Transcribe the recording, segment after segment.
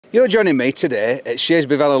You're joining me today at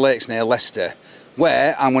Shrewsbury Valley Lakes near Leicester,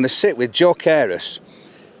 where I'm going to sit with Joe Carass,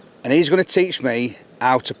 and he's going to teach me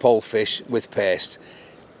how to pole fish with paste.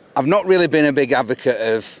 I've not really been a big advocate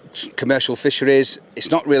of commercial fisheries.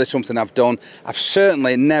 It's not really something I've done. I've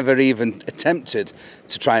certainly never even attempted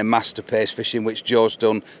to try and master paste fishing, which Joe's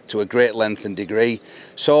done to a great length and degree.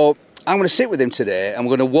 So I'm going to sit with him today and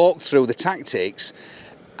we're going to walk through the tactics,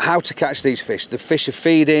 how to catch these fish. The fish are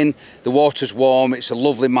feeding, the water's warm, it's a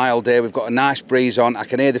lovely mild day, we've got a nice breeze on, I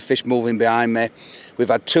can hear the fish moving behind me. We've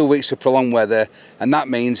had 2 weeks of prolonged weather, and that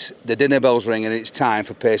means the dinner bell's ringing and it's time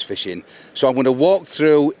for paste fishing. So I'm going to walk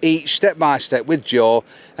through each step by step with Joe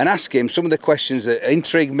and ask him some of the questions that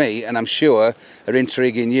intrigue me and I'm sure are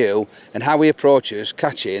intriguing you, and how he approaches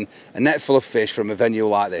catching a net full of fish from a venue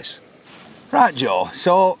like this. Right, Joe,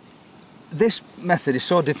 so this method is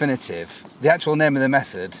so definitive. The actual name of the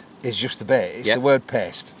method is just the bait. It's the word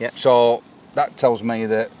paste. So that tells me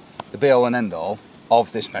that the be all and end all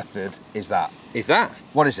of this method is that. Is that?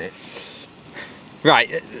 What is it?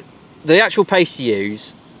 Right, the actual paste you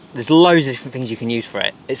use, there's loads of different things you can use for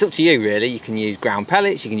it. It's up to you really. You can use ground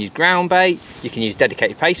pellets, you can use ground bait, you can use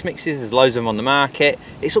dedicated paste mixes, there's loads of them on the market.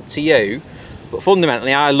 It's up to you, but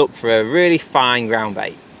fundamentally I look for a really fine ground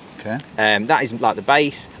bait. Okay. That is like the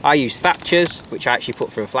base. I use Thatchers, which I actually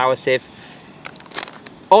put through a flour sieve.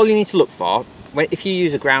 All you need to look for, if you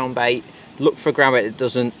use a ground bait, look for a ground bait that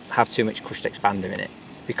doesn't have too much crushed expander in it.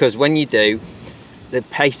 Because when you do, the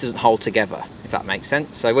paste doesn't hold together, if that makes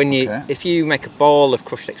sense. So when if you make a ball of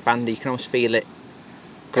crushed expander, you can almost feel it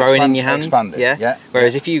growing in your hand.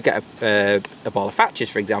 Whereas if you get a ball of Thatchers,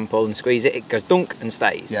 for example, and squeeze it, it goes dunk and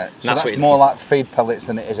stays. So that's more like feed pellets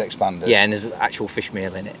than it is expanders. Yeah, and there's actual fish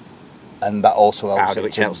meal in it. And that also helps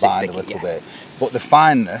it to bind a little bit. But the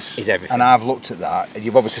fineness is everything. And I've looked at that, and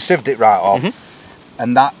you've obviously sieved it right off,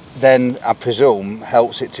 and that then, I presume,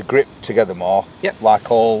 helps it to grip together more,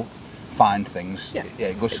 like all fine things.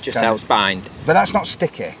 It just helps bind. But that's not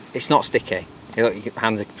sticky. It's not sticky. Look, your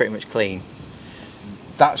hands are pretty much clean.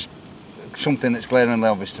 That's something that's glaringly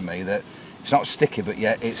obvious to me, that it's not sticky, but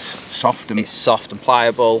yet it's soft and... It's soft and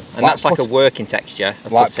pliable, and that's like a working texture.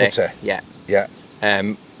 Like putty.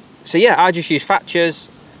 So yeah, I just use Thatchers.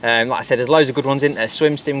 Like I said, there's loads of good ones in there.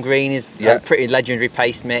 Swim Stim Green is a pretty legendary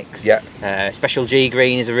paste mix. Special G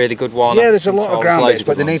Green is a really good one. Yeah, there's a lot of ground baits,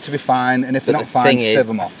 but they need to be fine, and if they're not fine, sieve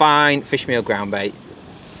them off. Fine fish meal ground bait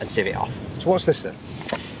and sieve it off. So what's this then?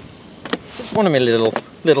 It's one of my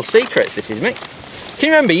little secrets, this is, Mick. Can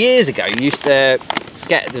you remember years ago you used to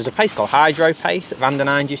there's a paste called Hydro Paste that Van den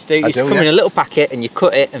Eynd used to do. It used to come in a little packet and you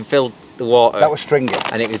cut it and filled the water. That was stringy.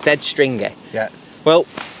 And it was dead stringy. Well,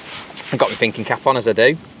 I got my thinking cap on, as I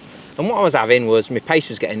do. And what I was having was, my paste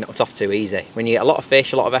was getting knocked off too easy. When you get a lot of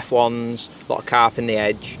fish, a lot of F1s, a lot of carp in the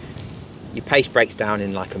edge, your paste breaks down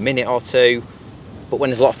in like a minute or two. But when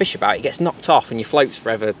there's a lot of fish about, it gets knocked off and your float's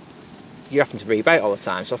forever, you're having to rebait all the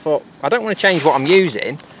time. So I thought, I don't want to change what I'm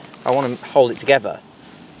using, I want to hold it together.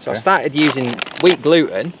 So I started using wheat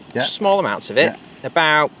gluten, just small amounts of it,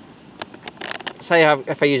 about, say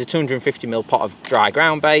if I use a 250ml pot of dry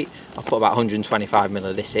ground bait, I'll put about 125ml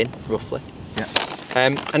of this in, roughly.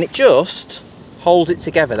 And it just holds it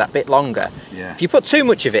together that bit longer. If you put too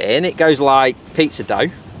much of it in, it goes like pizza dough.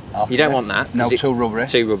 You don't want that. No, too rubbery.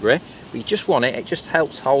 Too rubbery. But you just want it just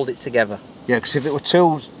helps hold it together. Yeah, because if it were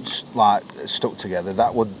too like stuck together,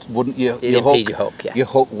 that wouldn't your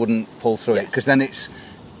hook wouldn't pull through it, because then it's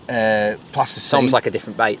plasticine. It's almost like a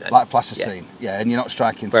different bait then. Like plasticine, and you're not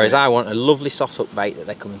striking through. Whereas I want a lovely soft hook bait that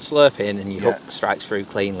they come and slurp in and your hook strikes through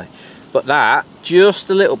cleanly. But that, just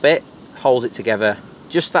a little bit, holds it together,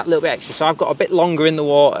 just that little bit extra. So I've got a bit longer in the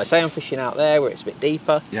water. Say I'm fishing out there where it's a bit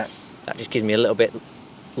deeper. That just gives me a little bit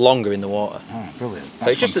longer in the water. Oh, brilliant.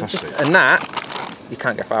 That's so it's just and that, you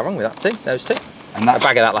can't go far wrong with that too, those two. And a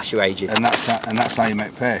bag of that lasts you ages. And that's how you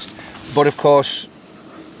make paste. But of course,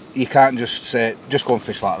 you can't just say, just go and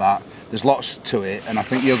fish like that. There's lots to it, and I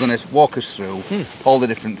think you're going to walk us through all the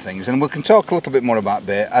different things, and we can talk a little bit more about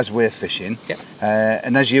bait as we're fishing.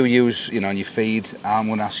 And as you use, and you feed, I'm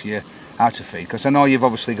going to ask you how to feed, because I know you've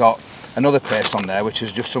obviously got another paste on there, which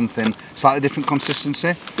is just something slightly different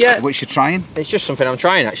consistency. Which you're trying. It's just something I'm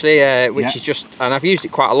trying actually, which is just, and I've used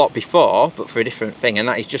it quite a lot before, but for a different thing, and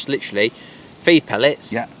that is just literally feed pellets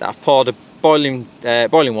that I've poured a boiling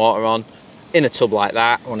water on in a tub like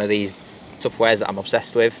that, one of these Tupperwares that I'm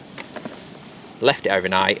obsessed with. Left it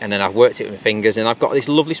overnight, and then I've worked it with my fingers, and I've got this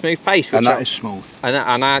lovely smooth paste. And that is smooth. And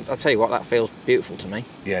I'll tell you what, that feels beautiful to me.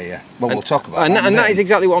 Well, we'll talk about that. And that is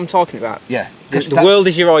exactly what I'm talking about. The world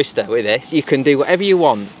is your oyster with this. You can do whatever you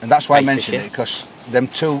want. And that's why I mentioned it, because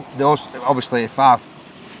those obviously, if I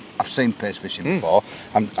I've seen pace fishing before.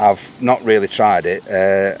 I've not really tried it,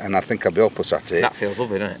 and I think I'll be hopeless at it. That feels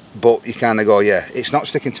lovely, doesn't it? But you kind of go, yeah, it's not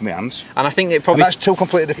sticking to my hands. And I think it probably... And that's two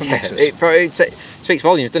completely different mixes. It speaks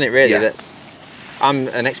volumes, doesn't it, really? That I'm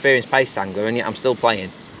an experienced pace angler, and yet I'm still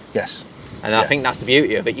playing. Yes. And I think that's the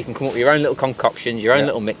beauty of it. You can come up with your own little concoctions, your own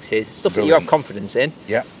little mixes, stuff that you have confidence in,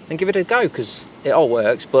 and give it a go, because it all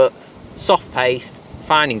works. But soft paced,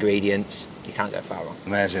 fine ingredients, you can't go far wrong.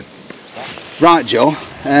 Amazing. Right, Joe,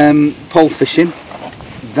 pole fishing,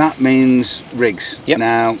 that means rigs. Yep.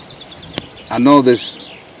 Now, I know there's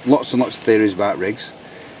lots and lots of theories about rigs,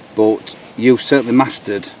 but you've certainly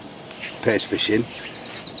mastered pace fishing.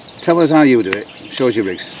 Tell us how you do it. Show us your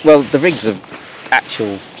rigs. Well, the rigs are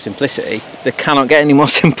actual simplicity. They cannot get any more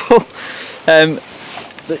simple.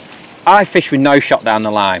 I fish with no shot down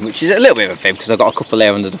the line, which is a little bit of a fib because I've got a couple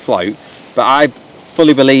there under the float, but I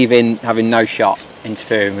fully believe in having no shot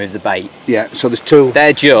interfering with the bait. Yeah, so there's two.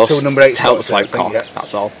 They're just two number 8 to help the float think, cock,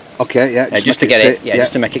 that's all. Okay, yeah. Just to get it,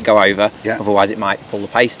 just to make it go over, otherwise it might pull the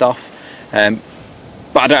paste off.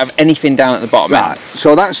 But I don't have anything down at the bottom. Right,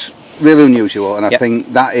 so that's really unusual, and I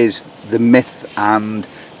think that is the myth and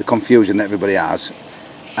the confusion that everybody has.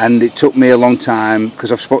 And it took me a long time,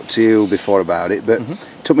 because I've spoke to you before about it, but it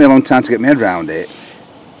took me a long time to get my head around it.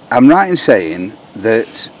 I'm right in saying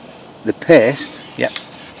that the paste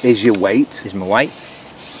is your weight. Is my weight.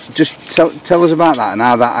 Just tell us about that and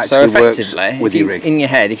how that actually works with your rig. In your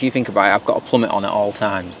head, if you think about it, I've got a plummet on at all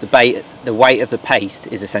times. The weight of the paste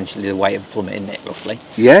is essentially the weight of the plummet, isn't it, roughly?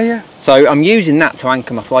 Yeah, yeah. So I'm using that to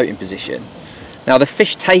anchor my floating position. Now the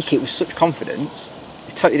fish take it with such confidence,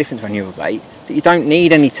 it's totally different to any other bait, that you don't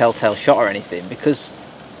need any telltale shot or anything, because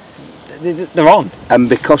they're on. And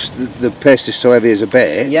because the paste is so heavy as a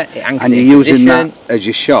bait, it anchors and you're using that as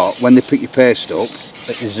your shot, when they pick your paste up,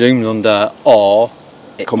 it zooms under or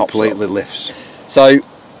it completely lifts. So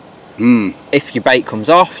if your bait comes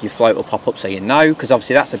off, your float will pop up so you know, because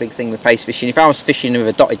obviously that's a big thing with pace fishing. If I was fishing with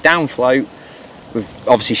a dotted down float, with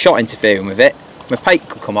obviously shot interfering with it, my bait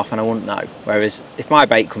could come off and I wouldn't know. Whereas if my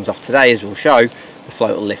bait comes off today, as we'll show, the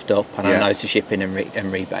float will lift up and I know to ship in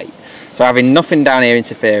and rebait. So having nothing down here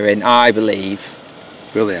interfering, I believe,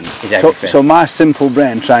 brilliant, is everything. So my simple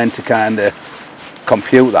brain trying to kind of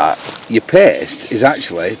compute that, your paste is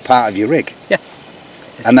actually part of your rig. Yeah.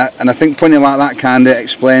 And I think putting it like that kind of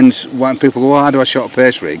explains when people go, oh, how do I shot a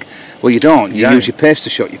pace rig? Well, you don't. You use your paste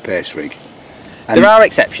to shot your pace rig. And there are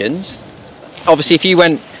exceptions. Obviously, if you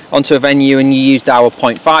went onto a venue and you used our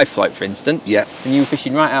 0.5 float, for instance, and you were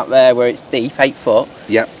fishing right out there where it's deep, 8 foot,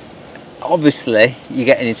 obviously you're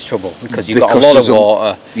getting into trouble because you've got a lot of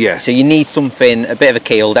water. So you need something, a bit of a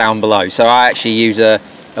keel down below. So I actually use a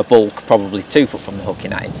bulk, probably 2 foot from the hook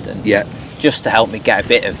in that instance. Just to help me get a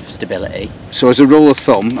bit of stability. So as a rule of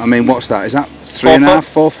thumb, I mean, what's that? Is that 3.5,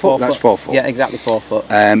 4 foot? That's 4 foot. Yeah, exactly 4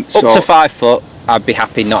 foot. Up to 5 foot, I'd be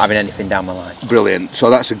happy not having anything down my line. Brilliant. So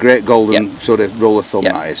that's a great golden sort of rule of thumb,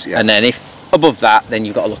 that is. And then if above that, then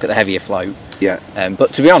you've got to look at the heavier float.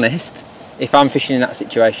 But to be honest, if I'm fishing in that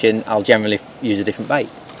situation, I'll generally use a different bait.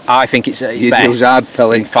 I think it's best use hard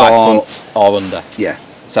pellet, 5 foot or under.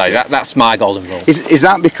 So that's my golden rule. Is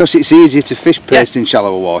that because it's easier to fish paste in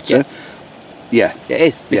shallower water? Yeah, it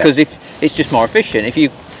is, because if it's just more efficient. If you're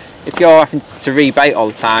having to rebait all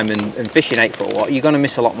the time and fishing 8 foot water, you're going to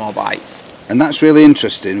miss a lot more bites. And that's really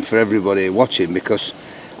interesting for everybody watching, because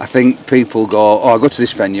I think people go, oh, I go to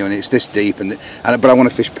this venue and it's this deep, but I want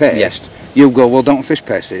to fish paste. You go, well, don't fish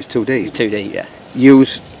paste, it's too deep. It's too deep, yeah.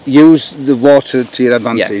 Use the water to your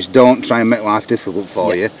advantage. Don't try and make life difficult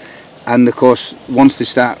for you. And of course, once they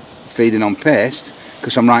start feeding on paste,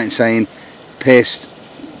 because I'm right in saying paste,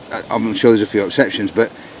 I'm sure there's a few exceptions,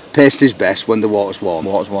 but paste is best when the water's warm.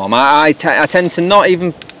 I tend to not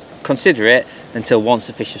even consider it until once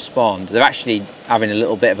the fish have spawned. They're actually having a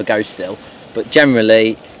little bit of a go still, but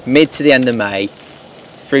generally mid to the end of May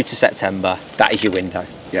through to September, that is your window.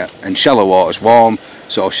 Yeah, and shallow water's warm,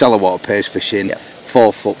 so shallow water paste fishing.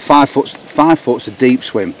 4 foot, 5 foot's a deep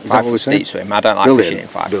swim. Is that what we're saying? Deep swim. I don't like fishing in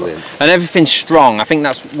 5 foot. And everything's strong. I think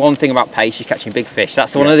that's one thing about pace. You're catching big fish.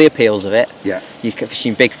 That's one of the appeals of it. You're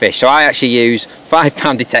fishing big fish. So I actually use 5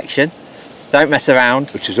 pound detection. Don't mess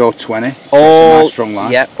around. Which is all 20. So a nice strong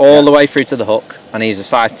line. All the way through to the hook. And I use a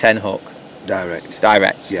size 10 hook. Direct.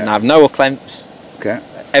 And I have no hook lengths.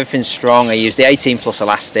 Everything's strong. I use the 18 plus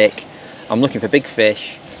elastic. I'm looking for big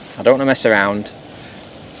fish. I don't want to mess around.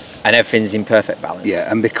 And everything's in perfect balance.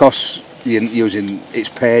 And because you're using its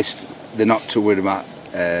paste, they're not too worried about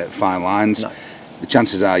fine lines. The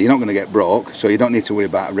chances are you're not going to get broke, so you don't need to worry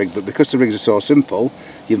about a rig. But because the rigs are so simple,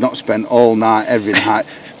 you've not spent all night, every night,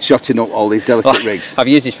 shotting up all these delicate rigs. I've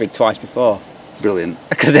used this rig twice before. Brilliant.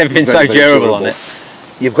 Because everything's so durable on it.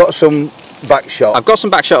 You've got some back shot. I've got some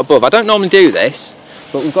back shot above. I don't normally do this,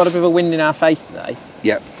 but we've got a bit of a wind in our face today.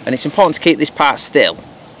 Yep. And it's important to keep this part still.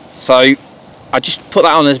 So I just put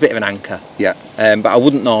that on as a bit of an anchor. Yeah. But I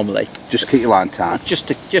wouldn't normally. Just keep your line tight. Just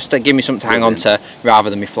to give me something to hang on to rather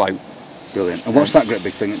than me float. Brilliant. And what's that great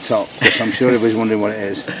big thing at top? Because I'm sure everybody's wondering what it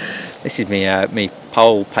is. This is me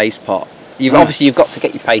pole paste pot. Obviously you've got to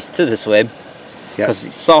get your paste to the swim because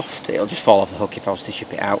it's soft. It'll just fall off the hook if I was to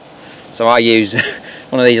ship it out. So I use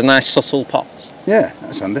one of these nice subtle pots. Yeah,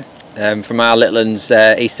 that's handy. From our little one's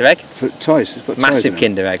Easter egg. For toys. It's got massive toys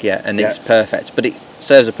Kinder egg, yeah, and it's perfect. But it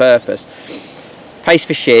serves a purpose. Paste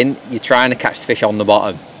fishing, you're trying to catch the fish on the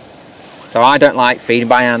bottom. So I don't like feeding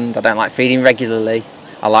by hand. I don't like feeding regularly.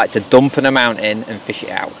 I like to dump an amount in and fish it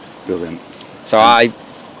out. Brilliant. So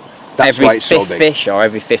every fifth fish or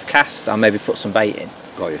every fifth cast, I'll maybe put some bait in.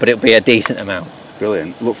 Got you. But it'll be a decent amount.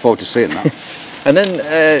 Brilliant. Look forward to seeing that. And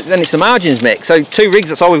then it's the margins mix. So 2 rigs,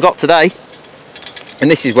 that's all we've got today. And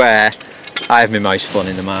this is where I have my most fun,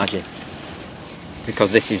 in the margin.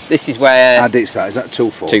 Because this is where... How deep's that? Is that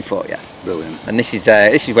 2 foot? 2 foot, yeah. Brilliant. And this is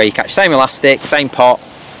where you catch same elastic, same pot,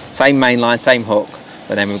 same main line, same hook.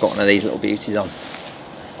 But then we've got one of these little beauties on.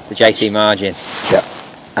 The JT margin. Yeah.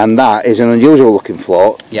 And that is an unusual looking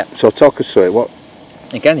float. Yeah. So talk us through it. What?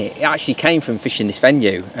 Again, it actually came from fishing this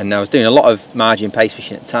venue, and I was doing a lot of margin paste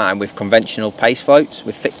fishing at the time with conventional paste floats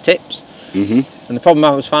with thick tips. And the problem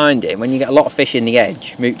I was finding, when you get a lot of fish in the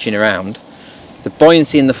edge mooching around, the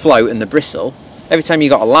buoyancy in the float and the bristle, every time you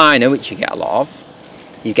got a liner, which you get a lot of,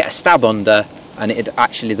 you get a stab under, and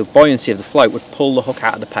the buoyancy of the float would pull the hook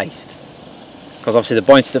out of the paste. Because obviously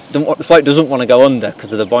the float doesn't want to go under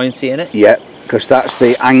because of the buoyancy in it. Yeah, because that's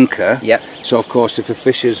the anchor. Yeah. So of course if a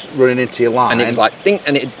fish is running into your line... And it was like, ding,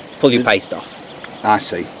 and it'd pull your paste off. I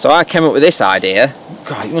see. So I came up with this idea,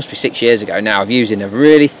 God, it must be 6 years ago now, of using a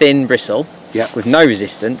really thin bristle with no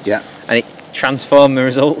resistance, and it transformed the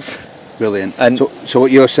results. Brilliant. And so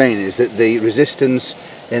what you're saying is that the resistance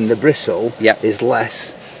in the bristle is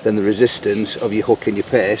less than the resistance of your hook in your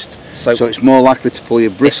paste, so it's more likely to pull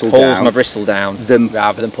your bristle down. It pulls my bristle down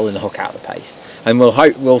rather than pulling the hook out of the paste. And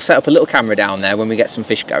we'll set up a little camera down there when we get some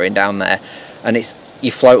fish going down there, and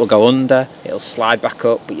your float will go under, it'll slide back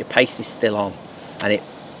up, but your paste is still on, and it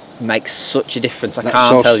makes such a difference. I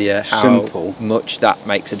can't tell you how much that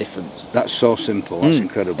makes a difference. That's so simple. That's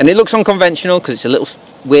incredible. And it looks unconventional because it's a little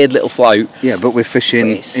weird little float. Yeah, but we're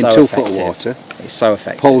fishing in 2 foot of water. It's so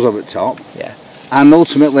effective. Pulls over the top. Yeah. And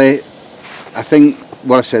ultimately, I think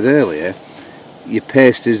what I said earlier, your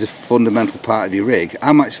paste is a fundamental part of your rig.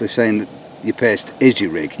 I'm actually saying that your paste is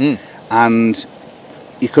your rig, and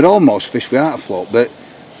you could almost fish without a float, but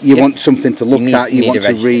you want something to look at. You want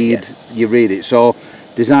to read. You read it. So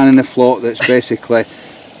designing a float that's basically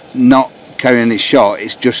not carrying any shot,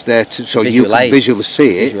 it's just there so you can visually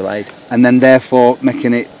see it, and then therefore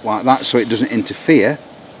making it like that so it doesn't interfere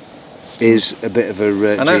is a bit of a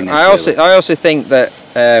genius. I also think that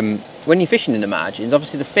when you're fishing in the margins,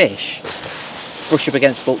 obviously the fish brush up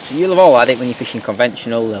against bulks. You'll have all had it when you're fishing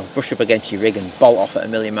conventional. They'll brush up against your rig and bolt off at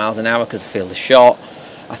 1,000,000 miles an hour because they feel the shot.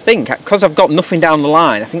 I think because I've got nothing down the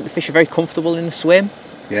line, I think the fish are very comfortable in the swim.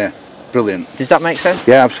 Yeah, brilliant. Does that make sense?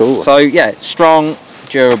 Yeah, absolutely. So yeah, strong,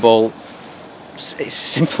 durable. It's as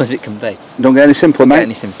simple as it can be. Don't get any simpler, mate. Don't get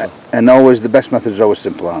any simpler. And always the best methods are always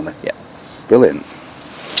simple, aren't they? Yeah. Brilliant.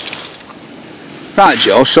 Right,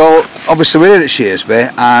 Joe, so obviously we're here at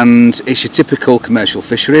Shearsby and it's your typical commercial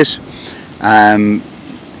fisheries.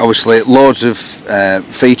 Obviously loads of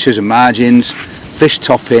features and margins, fish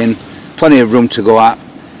topping, plenty of room to go at.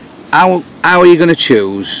 How are you going to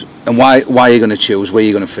choose, and why are you going to choose where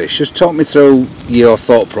you're going to fish? Just talk me through your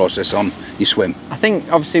thought process on your swim. I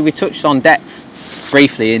think obviously we touched on depth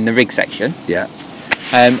briefly in the rig section. Yeah.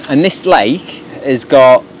 And this lake it's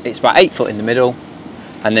about 8 foot in the middle,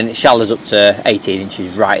 and then it shallows up to 18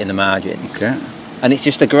 inches right in the margins. Okay. And it's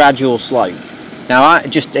just a gradual slope. Now,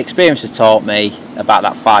 experience has taught me about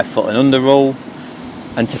that 5 foot and under rule,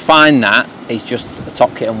 and to find that is just a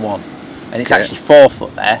top kit and one, and it's actually 4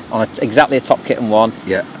 foot there on exactly a top kit and one.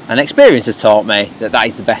 Yeah. And experience has taught me that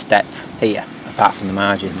is the best depth here, apart from the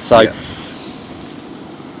margins. So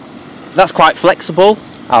that's quite flexible.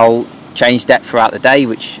 I'll change depth throughout the day,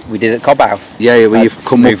 which we did at Cobb House. Yeah, where you've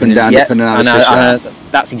come up and down depending on how the fish are.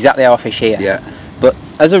 That's exactly how I fish here. Yeah. But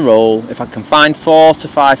as a rule, if I can find 4 to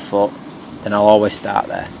 5 foot, then I'll always start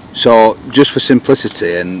there. So just for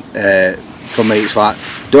simplicity, and for me it's like,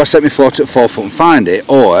 do I set my float at 4 foot and find it,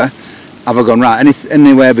 or have I gone right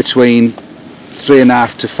anywhere between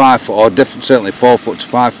 3.5 to 5 foot, or certainly 4 foot to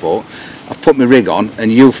 5 foot? I've put my rig on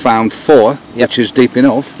and you've found 4, which is deep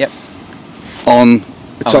enough. Yep. on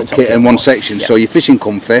the top kit and one section, so you're fishing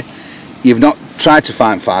comfy. You've not tried to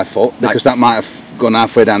find 5 foot because that might have gone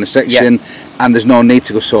halfway down the section, and there's no need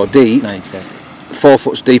to go so deep. No need to go. 4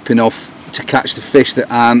 foot's deep enough to catch the fish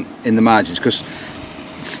that aren't in the margins, because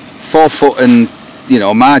 4 foot and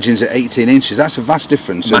margins at 18 inches, that's a vast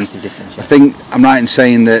difference. Massive difference. I think I'm right in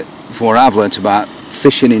saying that from what I've learnt about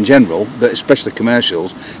fishing in general, but especially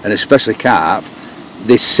commercials and especially carp,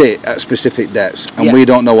 they sit at specific depths, and we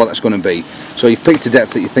don't know what that's going to be. So you've picked a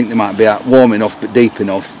depth that you think they might be at, warm enough but deep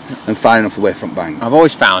enough and far enough away from bank. I've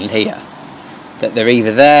always found here that they're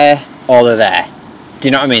either there or they're there. Do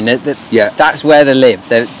you know what I mean? That's where they live.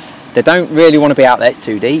 They don't really want to be out there, it's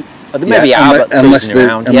too deep. Or they may be out, but cruising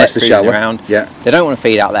around. Unless they're shallow. Around. Yeah. They don't want to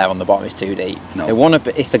feed out there on the bottom, it's too deep. No. They want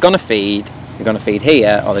to, if they're going to feed, they're going to feed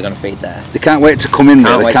here or they're going to feed there. They can't wait to come in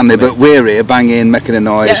really, can they? But we're here banging, making a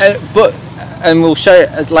noise. Yeah, and we'll show it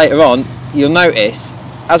as later on. You'll notice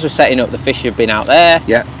as we're setting up, the fish have been out there.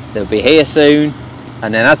 Yeah. They'll be here soon,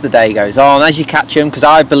 and then as the day goes on, as you catch them, because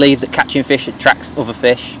I believe that catching fish attracts other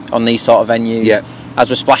fish on these sort of venues. Yeah. As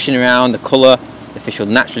we're splashing around, the colour, the fish will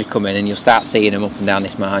naturally come in, and you'll start seeing them up and down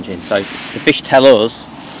this margin. So the fish tell us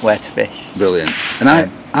where to fish. Brilliant. And how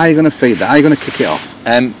are you going to feed that? How are you going to kick it off?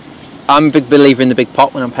 I'm a big believer in the big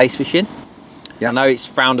pot when I'm paste fishing. Yeah. I know it's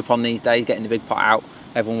frowned upon these days, getting the big pot out.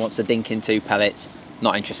 Everyone wants to dink in 2 pellets.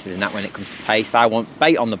 Not interested in that when it comes to paste. I want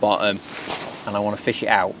bait on the bottom, and I want to fish it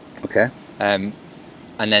out. Okay. And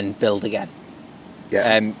then build again.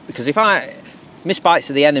 Yeah. Because if misbites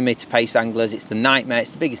are the enemy to paste anglers, it's the nightmare. It's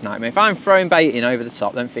the biggest nightmare. If I'm throwing bait in over the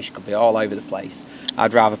top, then fish could be all over the place.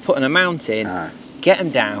 I'd rather put an amount in, get them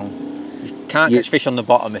down. You can't catch fish on the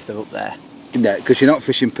bottom if they're up there. Yeah, because you're not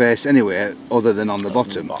fishing paste anywhere other than on the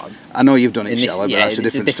bottom. I know you've done it shallow, but that's a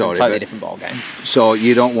different story. Totally different ball game. So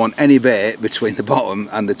you don't want any bait between the bottom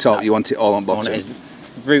and the top. You want it all on bottom. I want it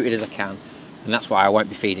as rooted as I can, and that's why I won't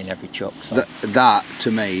be feeding every chuck. So. That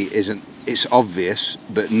to me isn't. It's obvious,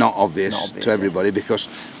 but not obvious to everybody, because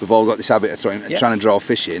we've all got this habit of trying to draw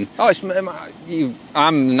fish in. Oh,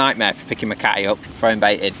 I'm the nightmare for picking my catty up, throwing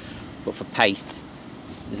bait in, but for paste,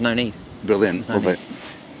 there's no need. Brilliant, love it.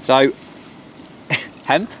 So.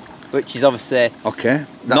 Hemp, which is obviously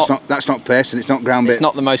that's not paste and it's not ground bait. It's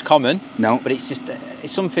not the most common. No, but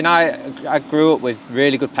it's something I grew up with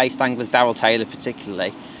really good paste anglers, Darryl Taylor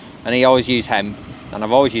particularly, and he always used hemp, and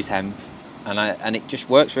I've always used hemp, and it just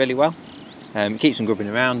works really well. It keeps them grubbing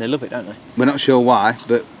around. They love it, don't they? We're not sure why,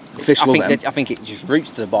 but fish love it. I think it just roots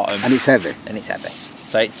to the bottom, and it's heavy.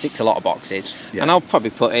 So it ticks a lot of boxes. Yeah. And I'll probably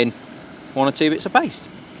put in 1 or 2 bits of paste,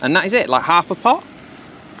 and that is it, like half a pot.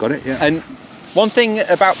 Got it, yeah. And one thing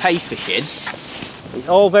about paste fishing, it's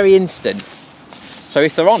all very instant. So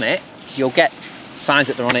if they're on it, you'll get signs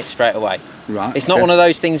that they're on it straight away. Right. It's not one of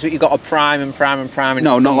those things that you've got to prime and prime and prime. And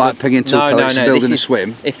no, not like pigging 2 pellets and building a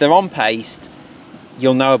swim. If they're on paste,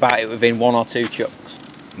 you'll know about it within 1 or 2 chucks.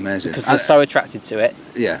 Amazing. Because they're so attracted to it.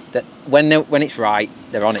 Yeah. That when it's right,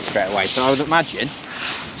 they're on it straight away. So I would imagine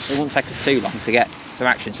it won't take us too long to get to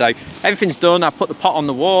action. So everything's done. I put the pot on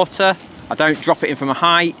the water. I don't drop it in from a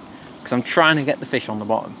height, because I'm trying to get the fish on the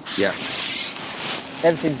bottom. Yeah.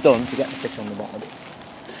 Everything's done to get the fish on the bottom.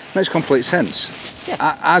 Makes complete sense. Yeah.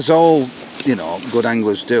 As all good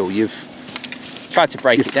anglers do, you've tried to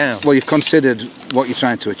break it down. Well, you've considered what you're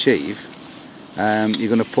trying to achieve. You're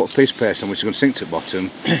going to put a piece of paste on which is going to sink to the bottom.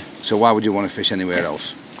 So why would you want to fish anywhere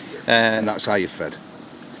else? And that's how you're fed.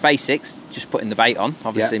 Basics, just putting the bait on,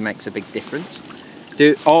 obviously makes a big difference.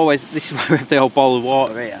 This is why we have the old bowl of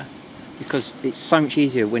water here, because it's so much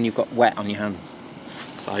easier when you've got wet on your hands.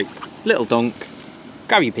 So, little dunk,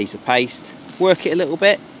 grab your piece of paste, work it a little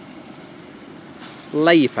bit,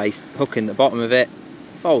 lay your paste hook in the bottom of it,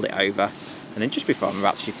 fold it over, and then just before I'm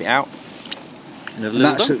about to ship it out,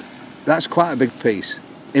 that's quite a big piece,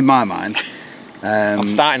 in my mind. I'm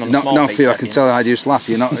starting on the small not piece. For you, I can tell how you just laugh.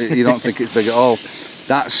 You don't think it's big at all.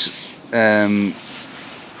 That's, I'm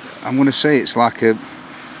going to say it's like a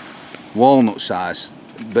walnut size.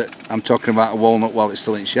 But I'm talking about a walnut while it's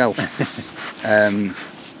still in shell.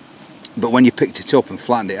 But when you picked it up and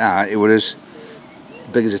flattened it out, it was as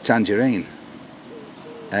big as a tangerine.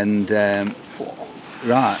 And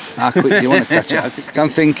right, how quick do you want to catch it? So I'm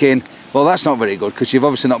thinking, well, that's not very good, because you've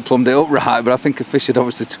obviously not plumbed it up right. But I think a fish had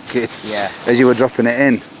obviously took it as you were dropping it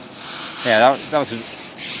in. Yeah, that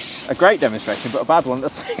was a great demonstration, but a bad one at the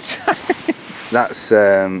same time. That's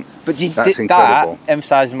incredible. That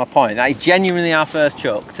emphasises my point. That is genuinely our first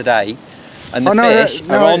chuck today, and the fish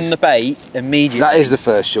are on the bait immediately. That is the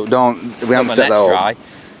first chuck. We haven't set that up. Dry,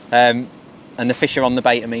 and the fish are on the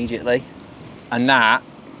bait immediately, and that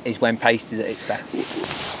is when paste is at its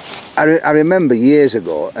best. I remember years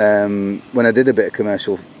ago when I did a bit of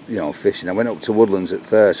commercial, you know, fishing. I went up to Woodlands at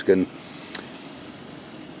Thirsk, and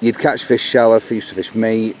you'd catch fish shallow, used to fish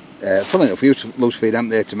meat. Funnily enough, we used to loose feed hemp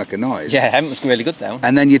there to make a noise. Yeah, hemp was really good though.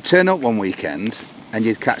 And then you'd turn up one weekend and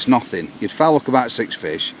you'd catch nothing. You'd foul hook about 6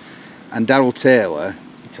 fish, and Darryl Taylor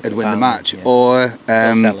would win the match. Yeah. Or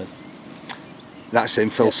Phil Sellers. That's him,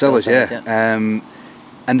 Phil Sellers, yeah.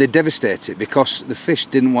 And they devastate it because the fish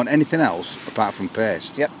didn't want anything else apart from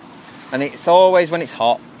paste. Yep. And it's always when it's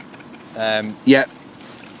hot. Yep.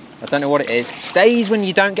 I don't know what it is. Days when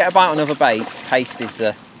you don't get a bite on other baits, paste is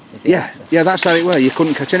the answer. Yeah, that's how it was. You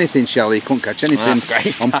couldn't catch anything shallow, you couldn't catch anything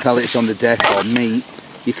on pellets on the deck or meat.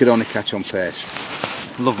 You could only catch on paste.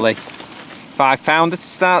 Lovely. £5 to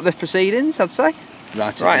start the proceedings, I'd say.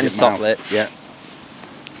 Right in the top lip. Yeah.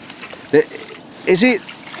 Is it?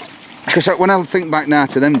 Because when I think back now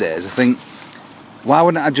to them days, I think, why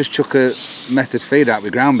wouldn't I just chuck a method feed out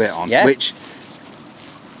with ground bait on? Yeah. Which,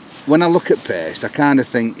 when I look at paste, I kind of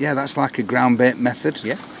think, yeah, that's like a ground bait method.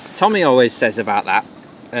 Yeah. Tommy always says about that,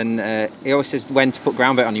 and he always says when to put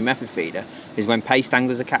ground bait on your method feeder is when paste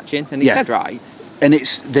anglers are catching, and he's dead right. And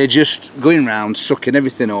they're just going round, sucking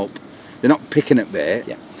everything up. They're not picking at bait.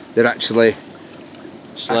 Yeah. They're actually.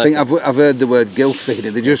 Slurping. I think I've heard the word gill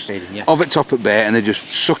feeding. They're just over top at bait, and they're just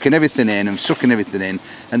sucking everything in and sucking everything in,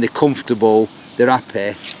 and they're comfortable. They're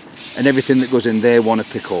happy, and everything that goes in they want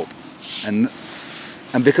to pick up, and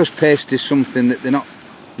because paste is something that they're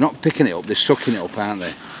not picking it up, they're sucking it up, aren't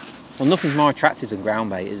they? Well, nothing's more attractive than ground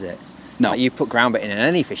bait, is it? No. Like you put ground bait in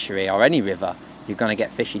any fishery or any river, you're going to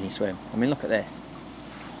get fish in your swim. I mean, look at this.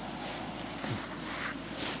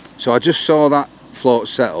 So I just saw that float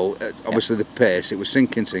settle. Obviously, the pace, it was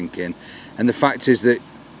sinking, and the fact is that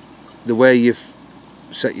the way you've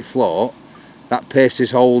set your float, that pace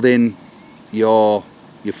is holding your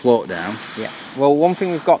float down. Yeah. Well, one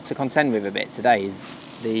thing we've got to contend with a bit today is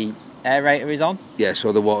the aerator is on. Yeah,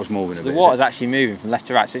 so the water's moving a bit. The water's actually moving from left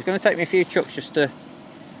to right, so it's going to take me a few trucks just to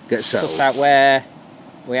get settled. Suss out where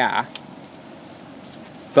we are.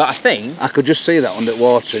 But I think I could just see that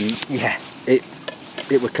underwater, and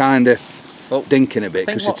it were kind of dinking a bit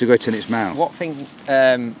because it's got in its mouth. What thing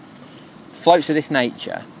floats of this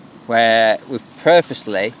nature, where we've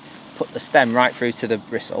purposely put the stem right through to the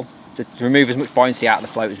bristle to remove as much buoyancy out of the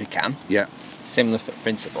float as we can. Yeah. Similar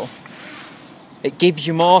principle. It gives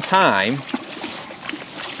you more time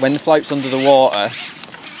when the float's under the water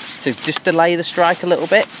to just delay the strike a little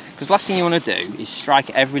bit, because last thing you want to do is strike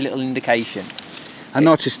at every little indication. I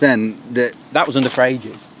noticed then that was under for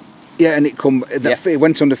ages. Yeah, and it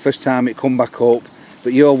went under first time, it come back up,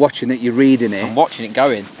 but you're watching it, you're reading it. I'm watching it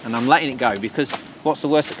going, and I'm letting it go, because what's the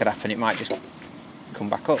worst that could happen? It might just come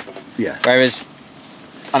back up. Yeah.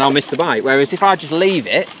 And I'll miss the bite. Whereas if I just leave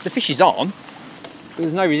it, the fish is on, but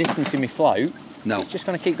there's no resistance in my float. No. It's just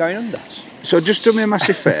going to keep going under. So just do me a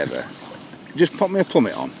massive favour. Just pop me a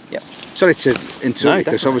plummet on. Yep. Sorry to interrupt you,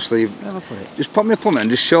 because obviously, just pop me a plummet and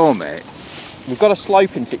just show me. We've got a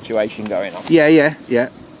sloping situation going on. Yeah.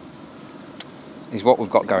 Is what we've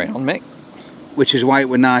got going on, Mick. Which is why it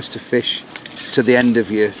were nice to fish to the end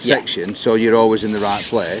of your section, so you're always in the right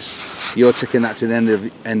place. You're taking that to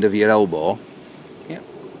the end of your elbow. Yeah.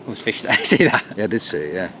 I was fish there, see that? Yeah, I did see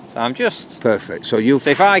it, yeah. So I'm just... Perfect. So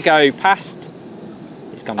if I go past,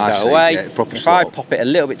 it's going to go away. Yeah, proper if slope. I pop it a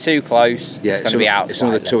little bit too close, it's going to be out. It's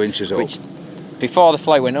another 2 inches up. Which, before the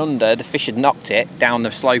float went under, the fish had knocked it down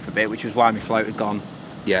the slope a bit, which was why my float had gone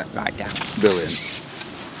right down. Brilliant.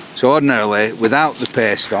 So ordinarily, without the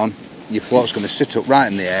paste on, your float's going to sit up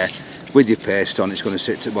right in the air. With your paste on, it's going to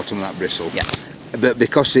sit at the bottom of that bristle. Yeah. But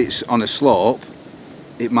because it's on a slope,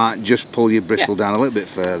 it might just pull your bristle down a little bit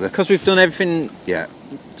further. Because we've done everything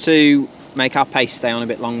to make our paste stay on a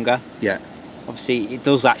bit longer. Yeah. Obviously, it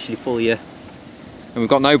does actually pull you, and we've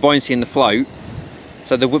got no buoyancy in the float,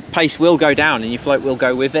 so the paste will go down and your float will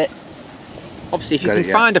go with it. Obviously, if you can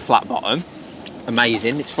find a flat bottom,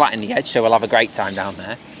 amazing. It's flat in the edge, so we'll have a great time down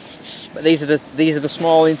there. But these are the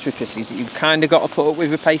small intricacies that you've kind of got to put up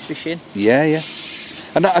with paste fishing. Yeah.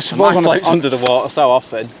 And I suppose my float's under the water so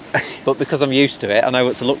often, but because I'm used to it, I know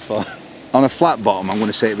what to look for. On a flat bottom, I'm going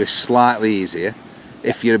to say it'll be slightly easier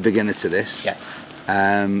if you're a beginner to this. Yes.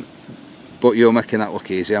 But you're making that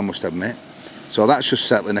look easy, I must admit. So that's just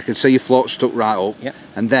settling. I can see your float stuck right up,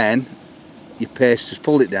 and then your paste has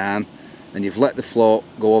pulled it down, and you've let the float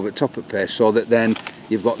go over the top of paste, so that then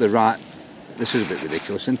you've got the right. This is a bit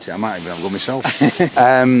ridiculous, isn't it? I might even have gone myself.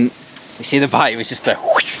 You see the bite? It was just a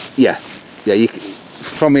whoosh. Yeah.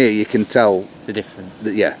 From here you can tell the difference.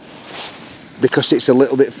 Because it's a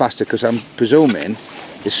little bit faster. Because I'm presuming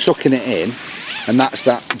it's sucking it in, and that's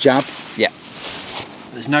that jab. Yeah.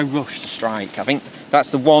 there's no rush to strike. I think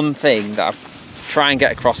that's the one thing that I try and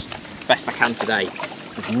get across best I can today.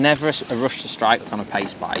 There's never a rush to strike on a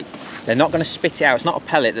paste bite. They're not going to spit it out. It's not a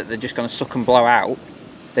pellet that they're just going to suck and blow out.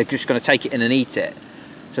 They're just going to take it in and eat it.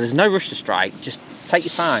 So there's no rush to strike. Just take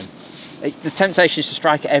your time. The temptation is to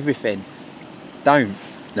strike at everything. Don't.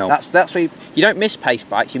 No. That's where you don't miss paste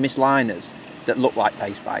bites. You miss liners that look like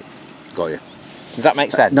paste bites. Got you. Does that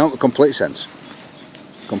make sense? No, complete sense.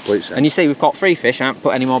 Complete sense. And you see, we've got 3 fish. I haven't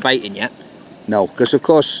put any more bait in yet. No, because of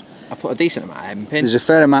course I put a decent amount of hemp in. There's a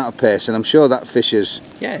fair amount of paste, and I'm sure that fish has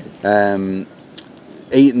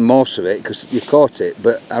eaten most of it because you've caught it.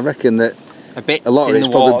 But I reckon that a lot of it's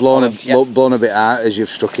probably blown a bit out as you've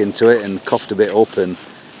struck into it and coughed a bit up, and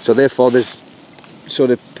so therefore there's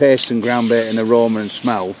sort of paste and ground bait and aroma and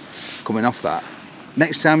smell coming off that.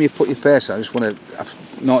 Next time you put your paste out, I just want to.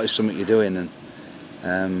 I've noticed something you're doing,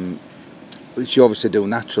 and which you obviously do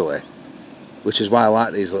naturally, which is why I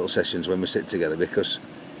like these little sessions when we sit together, because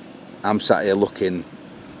I'm sat here looking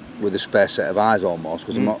with a spare set of eyes almost,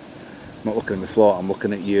 because I'm not looking at my float, I'm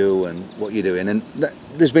looking at you and what you're doing. And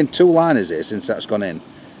there's been 2 liners here since that's gone in.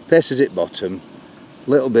 Pace is at bottom,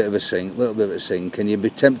 little bit of a sink, and you'd be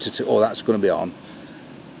tempted to, oh, that's going to be on.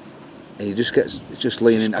 And you just get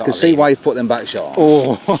leaning. I can see why you've put them back short.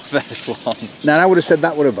 Oh, there's one. Now I would have said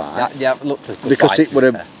that would have bite. Yeah, it looked a good because bite, it would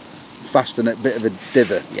have fastened a bit of a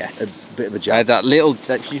dither. Yeah. A bit of a jab. I had that little,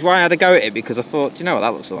 which is why I had to go at it, because I thought, do you know what,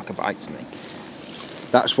 that looks like a bite to me.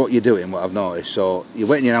 That's what you're doing, what I've noticed. So you're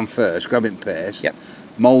wetting your hand first, grabbing paste, yep,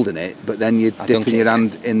 moulding it, but then you're dipping your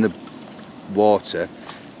hand in the water.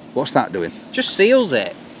 What's that doing? Just seals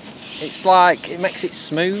it. It's like, it makes it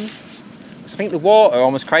smooth. I think the water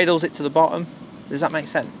almost cradles it to the bottom. Does that make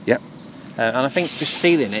sense? Yep. And I think just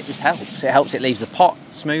sealing it just helps. It helps, it leaves the pot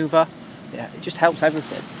smoother. Yeah, it just helps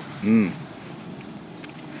everything. Mm.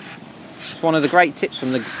 It's one of the great tips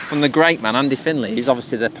from the great man, Andy Finley, who's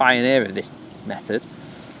obviously the pioneer of this method.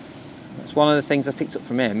 It's one of the things I picked up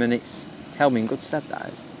from him, and it's held me in good stead,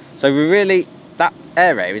 that is. So we really, that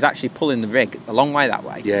area is actually pulling the rig a long way that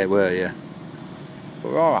way. Yeah, it were, yeah.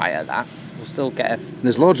 But we're all right at that. We'll still get a...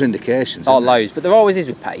 There's loads of indications. Oh, loads, but there always is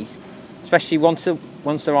with paste, especially once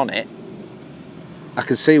they're on it. I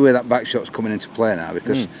can see where that back shot's coming into play now,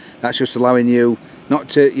 because that's just allowing you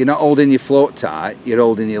you're not holding your float tight, you're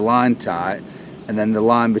holding your line tight, and then the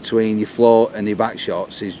line between your float and your back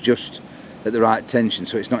shots is just at the right tension,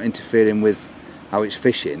 so it's not interfering with how it's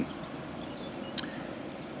fishing.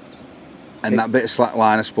 And that bit of slack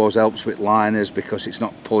line, I suppose, helps with liners because it's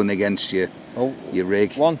not pulling against your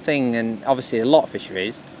rig. One thing, and obviously a lot of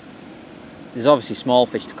fisheries, there's obviously small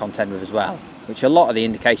fish to contend with as well, which a lot of the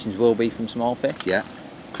indications will be from small fish. Yeah.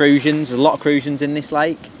 Crusions, there's a lot of crusions in this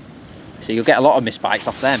lake, so you'll get a lot of misbites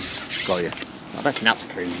off them. Got you. I don't think that's a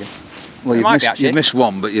crusion. Well, you've missed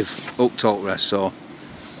one, but you've hooked all the rest, so...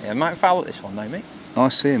 Yeah, I might foul at this one though, mate. Oh, I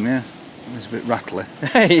see him, yeah. He's a bit rattly.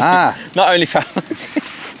 Not only foul.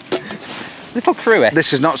 Little crewy.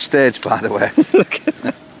 This is not staged, by the way. Look at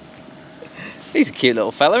that. He's a cute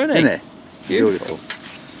little fella, isn't he? Isn't he? Beautiful.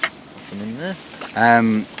 Put him in there.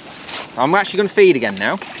 I'm actually going to feed again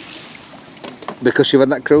now. Because you've had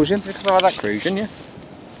that crusion? Because I've had that crusion, yeah.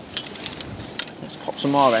 Let's pop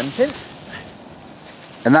some more hemp in.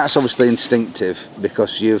 And that's obviously instinctive,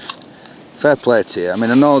 because you've... Fair play to you. I mean,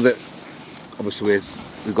 I know that obviously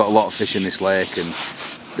we've got a lot of fish in this lake, and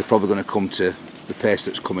they're probably going to come to the paste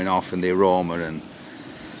that's coming off and the aroma and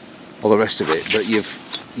all the rest of it, but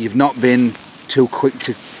you've not been too quick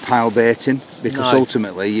to pile baiting, because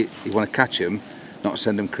ultimately you want to catch them, not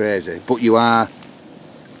send them crazy, but you are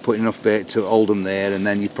putting enough bait to hold them there, and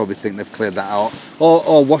then you probably think they've cleared that out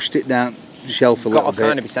or washed it down shelf a little bit. You've got to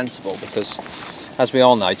kind of be sensible, because as we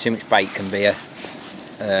all know, too much bait can be a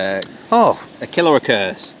kill or a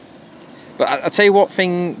curse. But I'll tell you what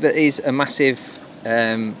thing that is a massive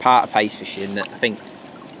part of paste fishing that I think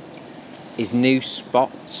is new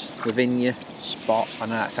spots within your spot. I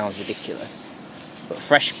know that sounds ridiculous, but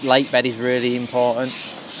fresh lake bed is really important.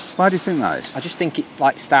 Why do you think that is? I just think it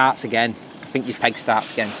like starts again. I think your peg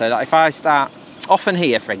starts again. So like if I start often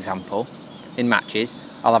here, for example, in matches,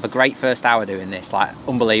 I'll have a great first hour doing this, like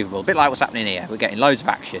unbelievable, a bit like what's happening here. We're getting loads of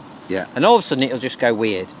action. Yeah. And all of a sudden it'll just go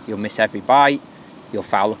weird. You'll miss every bite, you'll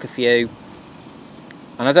foul hook a few.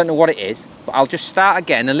 And I don't know what it is, but I'll just start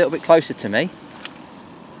again a little bit closer to me.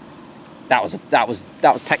 That was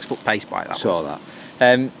textbook paste bite. Saw that.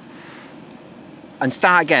 And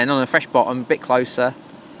start again on a fresh bottom, a bit closer,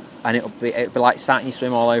 and it'll be like starting your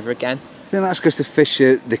swim all over again. I think that's because the fish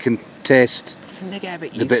they can taste they get a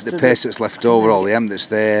bit the paste that's left over, all the hemp that's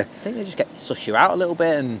there. I think they just suss you out a little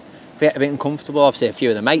bit and get a bit uncomfortable. Obviously, a few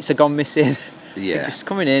of the mates have gone missing. Yeah. Just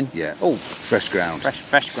coming in. Yeah. Oh, fresh ground.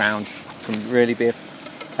 Fresh ground can really be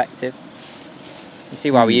effective. You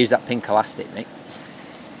see why we use that pink elastic, Mick?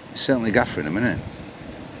 It's certainly gaffering them, isn't it?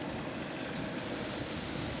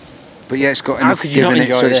 But yeah, it's got enough give in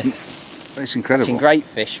it, so it's incredible. Catching great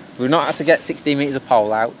fish. We've not had to get 16 metres of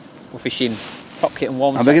pole out. We're fishing top kit and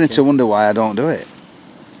warm. I'm beginning to wonder why I don't do it.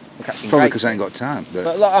 We're catching probably because I ain't got time.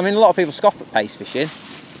 But I mean, a lot of people scoff at pace fishing,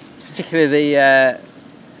 particularly the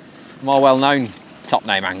more well-known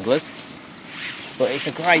top-name anglers. But it's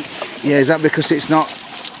a great. Yeah, is that because it's not?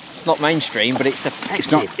 It's not mainstream, but it's effective.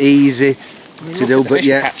 It's not easy to do, but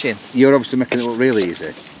yeah, you're obviously making it look really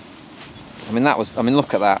easy. I mean,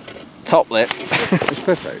 look at that top lip. It's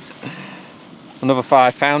perfect. Another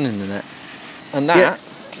 £5 in the net, and that. Yeah,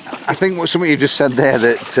 I think something you just said there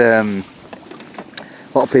that a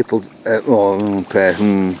lot of people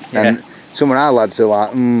and some of our lads are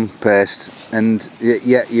like paste, and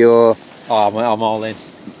yet you're. Oh, I'm all in.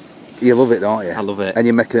 You love it, don't you? I love it. And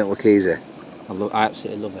you're making it look easy. I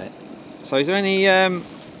absolutely love it. So is there any?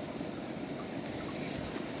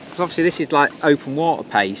 Because obviously this is like open water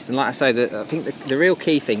paste, and like I say, I think the real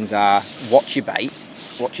key things are watch your bait,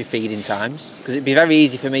 watch your feeding times, because it'd be very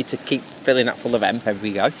easy for me to keep filling that full of emp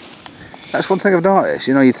every go. That's one thing I've noticed.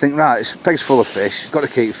 You know, you'd think, right, it's peg's full of fish, got to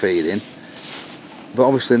keep feeding, but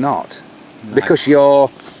obviously not, because you're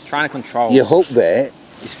trying to control your hook bait.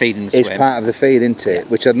 Is feeding the swim. It's part of the feed, isn't it?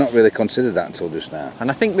 Which I'd not really considered that until just now.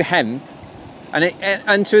 And I think with hemp,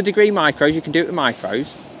 and to a degree micros, you can do it with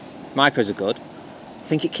micros. Micros are good. I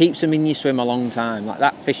think it keeps them in your swim a long time. Like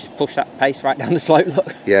that fish has pushed that pace right down the slope,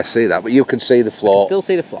 look. Yeah, I see that, but you can see the float. Still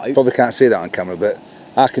see the float. Probably can't see that on camera, but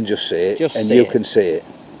I can just see it, and you can see it.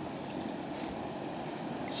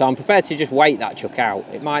 So I'm prepared to just wait that chuck out.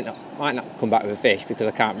 It might not come back with a fish because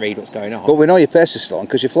I can't read what's going on. But we know your pace is still on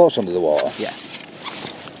because your float's under the water. Yeah.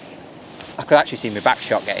 I could actually see my back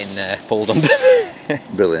shot getting pulled under.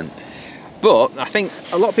 Brilliant. But I think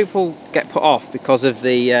a lot of people get put off because of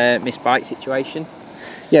the missed bite situation.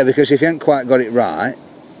 Yeah, because if you haven't quite got it right,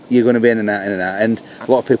 you're going to be in and out, and a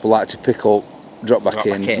lot of people like to pick up, drop back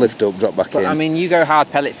in, lift up, drop back in. I mean, you go hard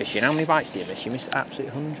pellet fishing, how many bites do you miss? You miss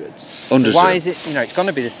absolutely hundreds. Hundreds. Why is it, it's going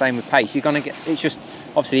to be the same with pace. You're going to get, it's just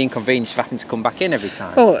obviously the inconvenience of having to come back in every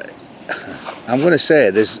time. Well, I'm going to say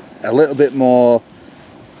there's a little bit more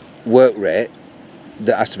work rate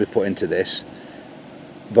that has to be put into this,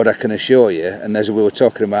 but I can assure you, and as we were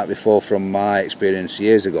talking about before from my experience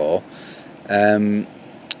years ago,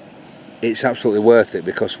 it's absolutely worth it,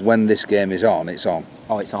 because when this game is on, it's on.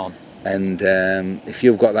 Oh, it's on. And if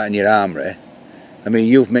you've got that in your armoury, I mean,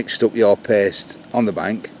 you've mixed up your paste on the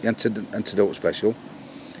bank, antidote special,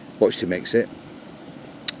 watched you mix it,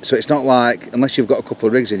 so it's not like, unless you've got a couple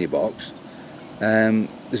of rigs in your box,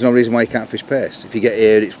 there's no reason why you can't fish paste. If you get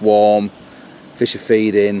here, it's warm, fish are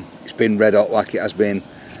feeding, it's been red hot like it has been.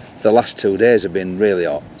 The last 2 days have been really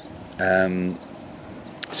hot.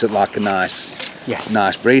 It's like a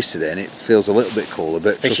nice breeze today, and it feels a little bit cooler.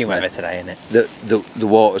 But fishing weather today, isn't it? The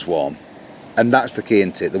water's warm, and that's the key,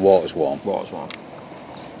 isn't it? The water's warm. Water's warm.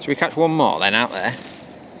 Should we catch one more then out there?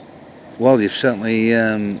 Well, you've certainly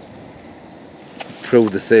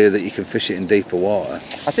proved the theory that you can fish it in deeper water.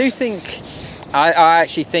 I do think, I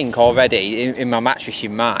actually think already in my match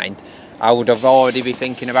fishing mind, I would have already be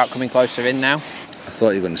thinking about coming closer in now. I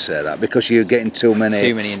thought you were going to say that, because you're getting too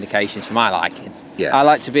many indications for my liking. Yeah. I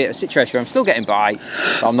like to be at a situation where I'm still getting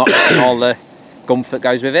bites, but I'm not getting all the gumph that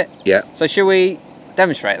goes with it. Yeah. So shall we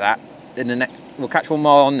demonstrate that in the next? We'll catch one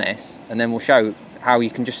more on this, and then we'll show how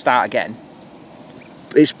you can just start again.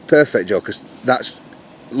 It's perfect, Joe, because that's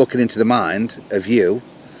looking into the mind of you,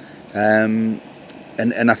 and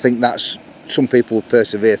I think that's, some people will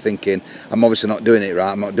persevere thinking, I'm obviously not doing it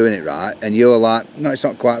right, I'm not doing it right, and you're like, no, it's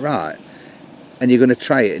not quite right, and you're going to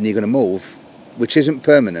try it and you're going to move, which isn't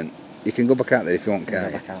permanent. You can go back out there if you want,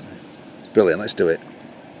 can't you? Brilliant, let's do it.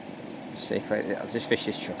 Let's see if I'll just fish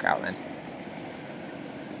this chuck out then.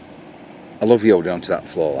 I love you holding onto that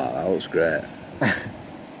floor like that, looks great. You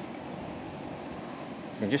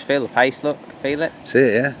can just feel the pace, look, feel it. See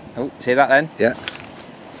it, yeah. Oh, see that then? Yeah.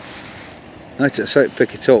 I saw it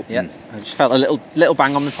pick it up. Yeah, I just felt a little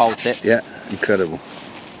bang on the pole tip. Yeah, incredible.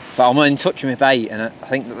 But I'm in touch with my bait, and I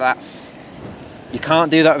think that's, you can't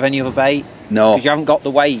do that with any other bait. No. Because you haven't got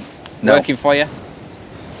the weight working for you.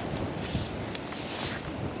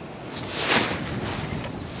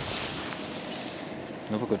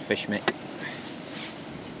 Another good fish, Mick.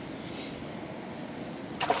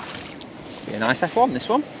 Be a nice F1, this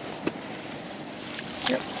one.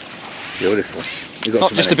 Yep. Beautiful. You got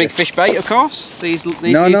not just a big fish bait, of course. These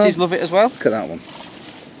beauties love it as well. Look at that one.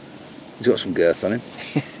 He's got some girth on him.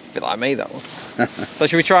 bit like me, that one. So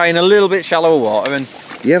should we try in a little bit shallower water and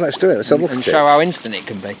yeah, let's do it. Let's have a look at it. Show how instant it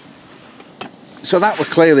can be. So that was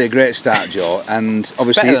clearly a great start, Joe, and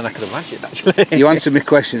obviously better than I could imagine, actually. You answered my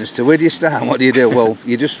question as to where do you start and what do you do? Well,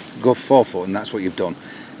 you just go 4 foot, and that's what you've done.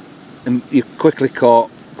 And you quickly caught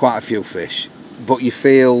quite a few fish, but you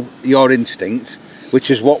feel your instinct, which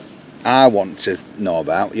is what I want to know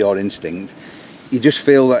about, your instinct. You just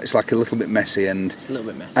feel that it's like a little bit messy, and it's a little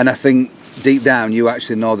bit messy. And I think deep down you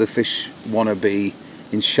actually know the fish want to be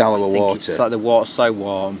in shallower water. It's like the water's so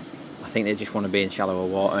warm. I think they just want to be in shallower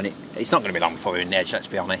water, and it's not going to be long before we're in the edge, let's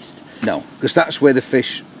be honest. No, because that's where the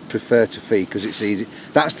fish prefer to feed, because it's easy.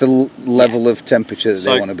 That's the level of temperature that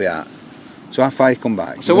they want to be at. So how far you come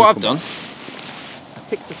back? So what I've done, I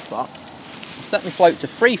picked a spot, I set my float to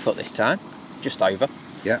 3 foot this time, just over.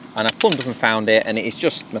 Yeah. And I've plumbed up and found it, and it is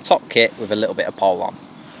just my top kit with a little bit of pole on.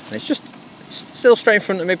 And it's just still straight in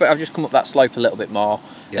front of me, but I've just come up that slope a little bit more.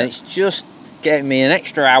 Yeah. And it's just getting me an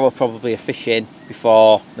extra hour probably of fishing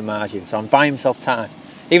before the margin. So I'm buying myself time.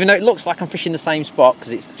 Even though it looks like I'm fishing the same spot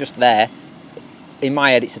because it's just there, in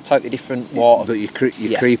my head it's a totally different water. But you're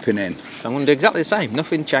creeping in. So I'm going to do exactly the same,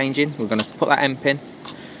 nothing changing. We're going to put that emp in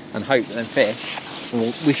and hope that then fish.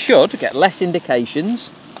 And we should get less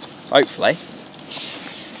indications, hopefully.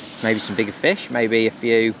 Maybe some bigger fish, maybe a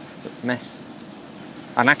few mess.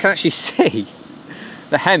 And I can actually see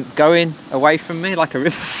the hemp going away from me like a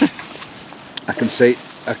river. I can see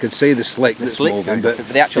the slick that's moving, but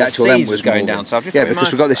the actual seas was going down. So I've just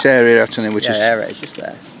because we've got this area out on it, which is it's just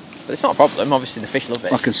there. But it's not a problem. Obviously, the fish love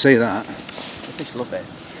it. I can see that. The fish love it.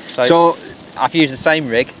 So I've used the same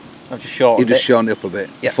rig. I've just shortened it. You've just shortened it up a bit,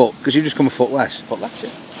 a foot, because you've just come a foot less. A foot less,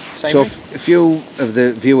 yeah. So a few of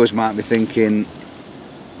the viewers might be thinking,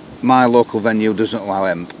 my local venue doesn't allow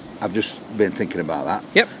hemp. I've just been thinking about that.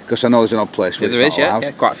 Yep. Because I know there's an odd place where it's not allowed.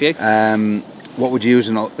 Yeah, quite a few. What would you use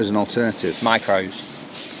as an alternative?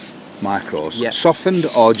 Micros. Micros. Yep. Softened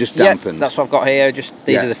or just dampened? Yeah, that's what I've got here. Just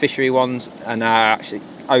these are the fishery ones, and I actually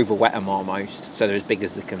over wet them almost, so they're as big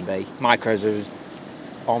as they can be. Micros are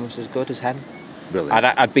almost as good as hemp. Brilliant.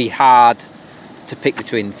 I'd be hard to pick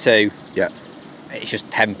between the two. Yeah. It's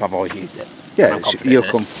just hemp. I've always used it. Yeah, you're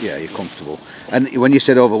comfortable. And when you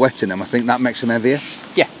said over wetting them, I think that makes them heavier.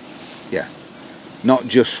 Yeah. Yeah. Not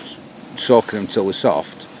just soaking them till they're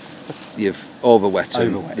soft. You've over wet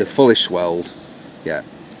them. They're fully swelled. Yeah.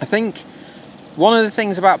 I think one of the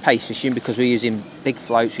things about pace fishing, because we're using big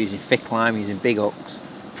floats, we're using thick line, we're using big hooks,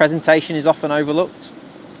 presentation is often overlooked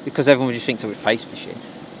because everyone just thinks, oh, it's pace fishing.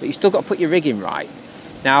 But you've still got to put your rigging right.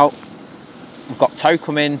 Now, we've got tow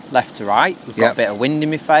coming left to right, we've got a bit of wind in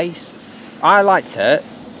my face. I like to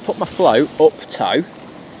put my float up tow,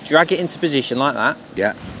 drag it into position like that,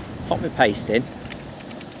 pop my paste in,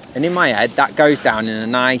 and in my head that goes down in a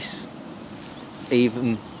nice,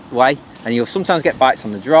 even way. And you'll sometimes get bites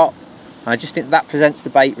on the drop, and I just think that presents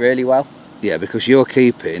the bait really well. Yeah, because you're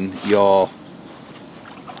keeping your...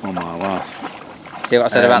 Oh my life. See what I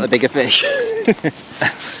said about the bigger fish? I've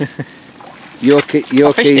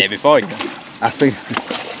fished it before, you know. I think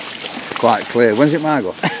it's quite clear. When's it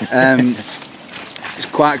Margot? It's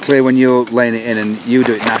quite clear when you're laying it in and you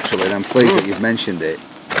do it naturally, and I'm pleased that you've mentioned it,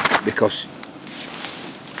 because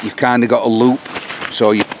you've kind of got a loop,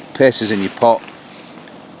 so your pace is in your pot,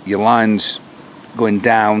 your line's going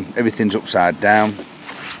down, everything's upside down,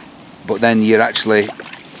 but then you're actually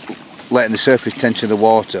letting the surface tension of the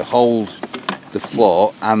water hold the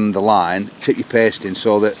float and the line, tip your paste in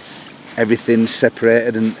so that everything's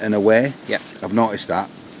separated and away. Yeah. I've noticed that.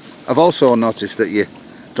 I've also noticed that you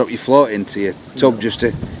drop your float into your tub just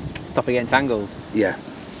to... Stop it getting tangled. Yeah.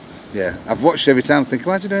 Yeah. I've watched every time thinking,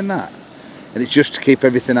 why are you doing that? And it's just to keep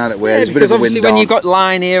everything out of the way. Yeah, there's a bit of a wind when you've got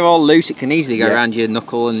line here all loose, it can easily go around your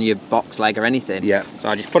knuckle and your box leg or anything. Yeah. So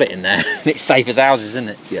I just put it in there. It's safe as houses, isn't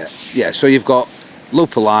it? Yeah. Yeah. So you've got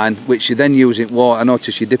looper line, which you then use in water. I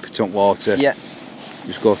notice you dip it on water. Yeah.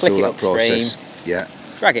 Just go through that process. Yeah.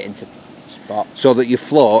 Drag it into spot. So that your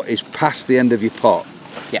float is past the end of your pot.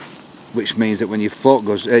 Yeah. Which means that when your float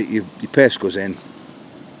goes, your paste goes in,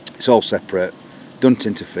 it's all separate. Don't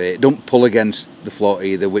interfere. Don't pull against the float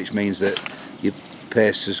either, which means that your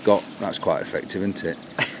paste has got. That's quite effective, isn't it?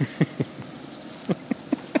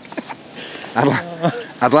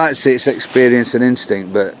 I'd like to see it's experience and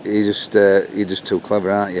instinct, but you're just too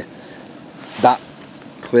clever, aren't you? That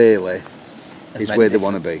clearly is where they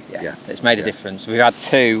want to be. Yeah. It's made a difference. We've had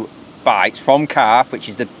 2 bites from carp, which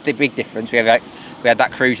is the big difference. We had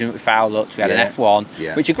that cruising with foul hooks. We had an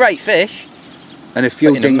F1, which are great fish. And a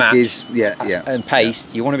few dinkies, and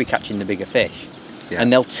paste. You want to be catching the bigger fish,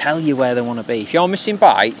 and they'll tell you where they want to be. If you're missing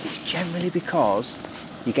bites, it's generally because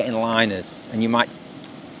you're getting liners, and you might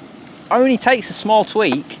only takes a small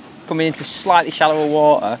tweak coming into slightly shallower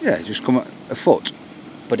water. Yeah, just come a foot.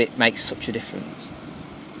 But it makes such a difference.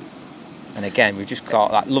 And again, we've just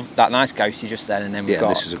got that nice ghosty just then, and then we've got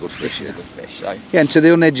this is a good fish. This is a good fish. So. Yeah, and to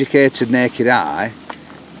the uneducated naked eye,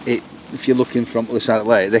 if you're looking from the other side of the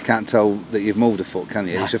lake, they can't tell that you've moved a foot, can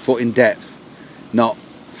you? No. It's a foot in depth, not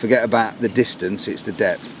forget about the distance. It's the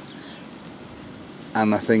depth.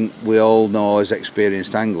 And I think we all know as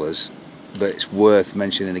experienced anglers, but it's worth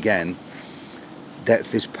mentioning again,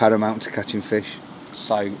 depth is paramount to catching fish.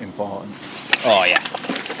 So important. Oh yeah.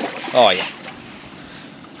 Oh yeah.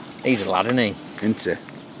 He's a lad, isn't he? Isn't he?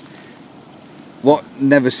 What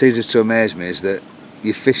never ceases to amaze me is that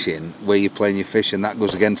you're fishing where you're playing your fish, and that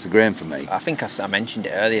goes against the grain for me. I think I mentioned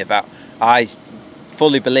it earlier about I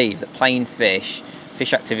fully believe that playing fish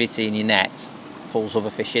activity in your nets pulls other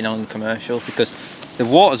fish in on commercials, because the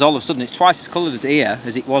water's all of a sudden it's twice as coloured as here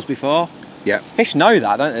as it was before. Yeah. Fish know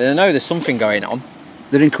that, don't they? They know there's something going on.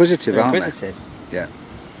 They're inquisitive, aren't they? Yeah.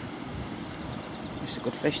 This is a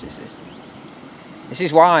good fish, this is. This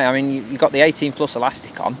is why, I mean, you've got the 18 plus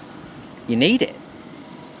elastic on. You need it.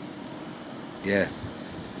 Yeah.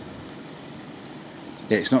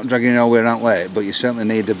 Yeah, it's not dragging you all the way around late, but you certainly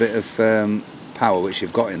need a bit of power, which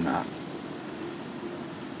you've got in that,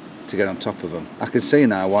 to get on top of them. I can see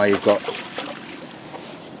now why you've got,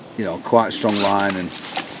 you know, quite a strong line and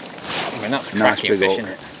I mean, that's a nice big fish, isn't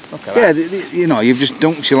it? Look at that. You know, you've just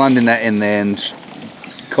dunked your landing net in there and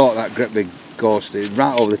caught that great big ghosty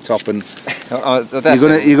right over the top, and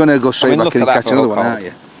you're gonna go straight back in and catch another one, aren't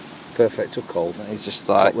you? Perfect hook hold. He's just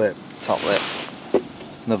like top lip.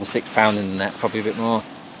 Another 6 pound in the net, probably a bit more.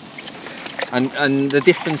 And the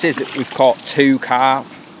difference is that we've caught 2 carp.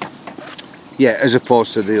 Yeah, as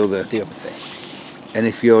opposed to the other fish. And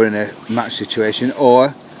if you're in a match situation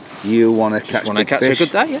or you want to catch big fish, a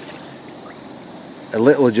good day, yeah. A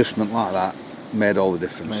little adjustment like that made all the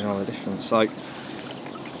difference. Made all the difference. So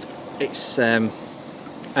it's and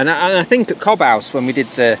I think at Cobb House when we did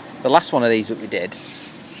the last one of these that we did,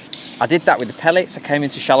 I did that with the pellets. I came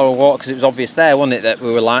into shallower water because it was obvious there, wasn't it, that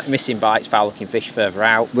we were like missing bites, foul-looking fish further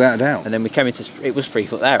out. Without a doubt. And then we came into, it was 3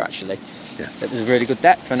 foot there actually. Yeah. It was a really good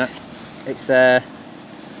depth, and it's yeah,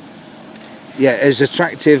 as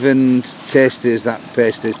attractive and tasty as that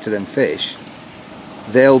paste is to them fish,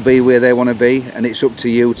 they'll be where they want to be, and it's up to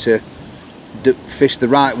you to fish the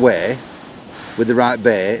right way with the right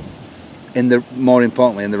bait, more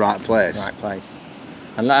importantly in the right place. Right place.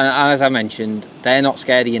 And as I mentioned, they're not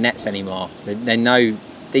scared of your nets anymore. They know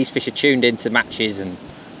these fish are tuned into matches, and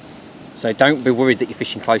so don't be worried that you're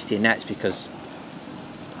fishing close to your nets, because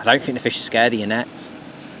I don't think the fish are scared of your nets.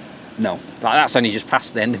 No. Like, that's only just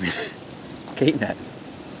past the end of it. Keep nets.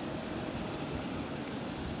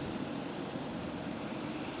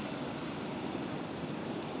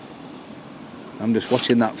 I'm just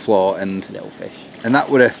watching that floor, and little fish. And that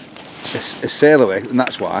were a sail away, and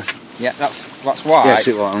that's why. Yeah, that's why. Yes,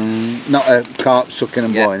 it was not a carp sucking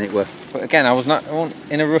and blowing. It were. But again, I wasn't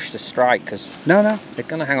in a rush to strike, because no, they're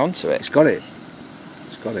going to hang on to it. It's got it.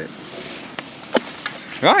 It's got it.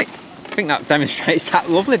 Right. I think that demonstrates that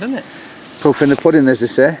lovely, doesn't it? Proof in the pudding, as they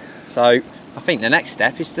say. So I think the next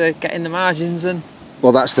step is to get in the margins and.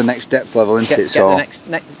 Well, that's the next depth level, isn't it? So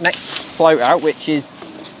the next float out, which is,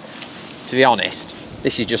 to be honest,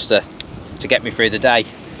 this is just to get me through the day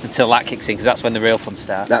until that kicks in, because that's when the real fun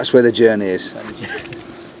starts. That's where the journey is.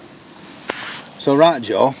 So right,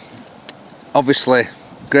 Joe, obviously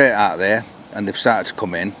great out there, and they've started to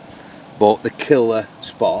come in, but the killer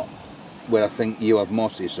spot where I think you have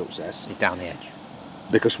most of your success is down the edge.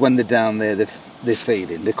 Because when they're down there, they're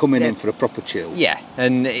feeding. They're coming in for a proper chill. Yeah,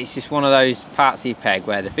 and it's just one of those parts of your peg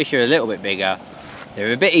where the fish are a little bit bigger.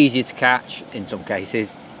 They're a bit easier to catch in some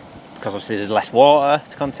cases, because obviously there's less water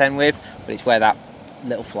to contend with, but it's where that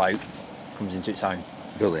little float comes into its own.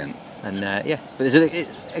 Brilliant. And yeah, but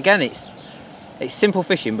again, it's simple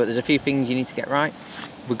fishing, but there's a few things you need to get right.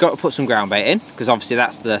 We've got to put some ground bait in, because obviously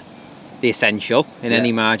that's the essential in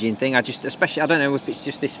any margin thing. I don't know if it's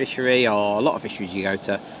just this fishery or a lot of fisheries you go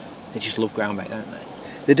to, they just love ground bait, don't they?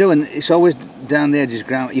 They do, and it's always down the edges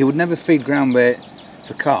ground. You would never feed ground bait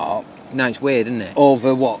for carp. No, it's weird, isn't it?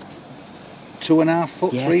 Over what? 2.5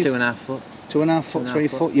 foot? Yeah, 2.5 foot. 2.5 foot, 3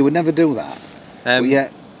 foot. You would never do that. But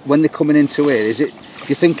yet, when they're coming into it, do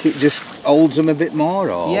you think it just holds them a bit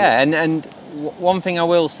more? Or? Yeah, and one thing I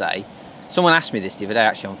will say, someone asked me this the other day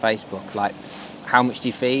actually on Facebook, like, how much do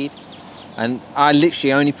you feed? And I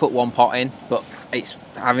literally only put 1 pot in, but it's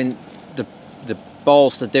having the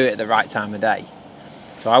balls to do it at the right time of day.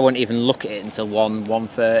 So I wouldn't even look at it until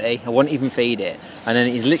 1:30. I wouldn't even feed it. And then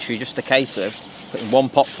it's literally just a case of putting 1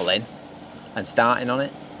 pot full in and starting on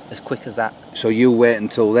it. as quick as that. So you wait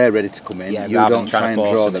until they're ready to come in. Yeah, you don't try and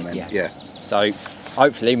draw them in. Yeah. So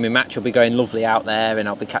hopefully my match will be going lovely out there, and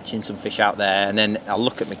I'll be catching some fish out there, and then I'll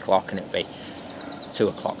look at my clock and it'll be 2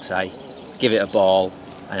 o'clock, say, give it a ball,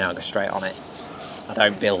 and then I'll go straight on it. I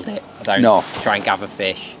don't build it. I don't try and gather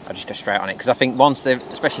fish. I just go straight on it, because I think once they,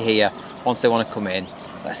 especially here, once they want to come in,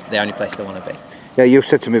 that's the only place they want to be. Yeah, you've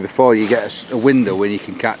said to me before, you get a window where you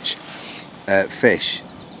can catch fish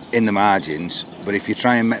in the margins, but if you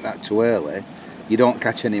try and make that too early, you don't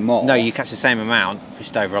catch any more. No, you catch the same amount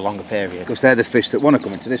just over a longer period. Because they're the fish that want to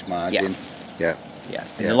come into this margin. Yeah.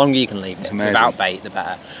 And the longer you can leave it without bait, the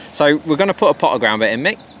better. So we're going to put a pot of ground bait in,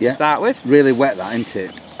 Mick, to start with. Really wet that, isn't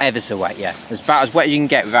it? Ever so wet, yeah. It's about as wet as you can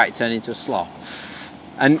get without it turning into a slop.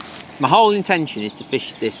 And my whole intention is to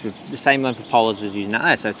fish this with the same length of pole as I was using out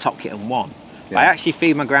there, so top kit and 1. Yeah. I actually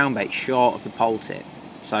feed my ground bait short of the pole tip.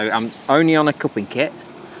 So I'm only on a cupping kit,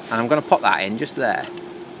 and I'm going to pop that in just there.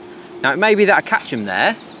 Now it may be that I catch them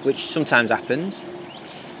there, which sometimes happens,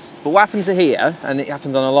 but what happens here, and it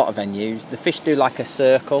happens on a lot of venues, the fish do like a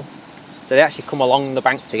circle, so they actually come along the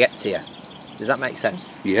bank to get to you. Does that make sense?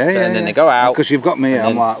 Yeah, And then they go out. Because you've got me,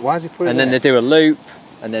 I'm like, why is he putting it And then they do a loop,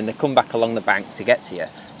 and then they come back along the bank to get to you.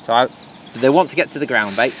 So they want to get to the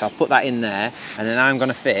ground bait, so I'll put that in there, and then I'm going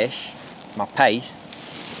to fish my paste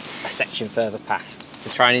a section further past to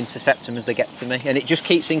try and intercept them as they get to me, and it just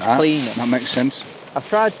keeps things cleaner. That makes sense. I've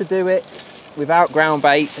tried to do it without ground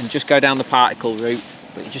bait and just go down the particle route,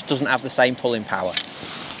 but it just doesn't have the same pulling power.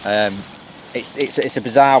 It's a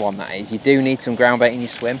bizarre one, that is. You do need some ground bait in your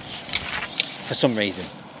swim for some reason.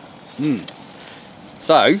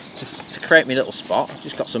 So to create my little spot, I've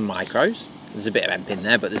just got some micros. There's a bit of emp in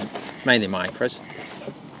there, but there's mainly micros,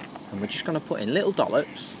 and we're just going to put in little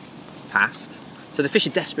dollops past. So the fish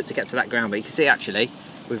are desperate to get to that ground bait. You can see actually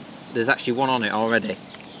there's actually one on it already.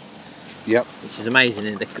 Yep. Which is amazing,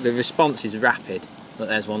 and the response is rapid. Look,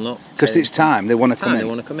 there's one, look. Because it's time, they want to come in. They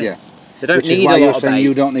want to come in. Yeah. They don't need a lot of bait.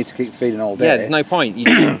 You don't need to keep feeding all day. Yeah, there's no point.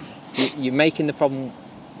 You're making the problem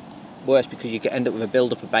worse because you end up with a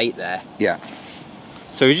build-up of bait there. Yeah.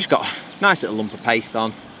 So we just got a nice little lump of paste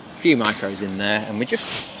on, a few micros in there, and we've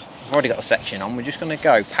already got a section on. We're just going to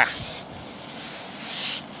go past.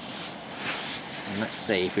 And let's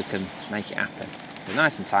see if we can make it happen. We're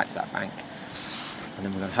nice and tight to that bank, and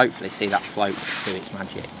then we're going to hopefully see that float do its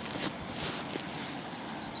magic.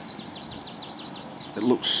 It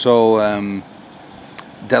looks so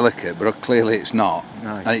delicate, but clearly it's not.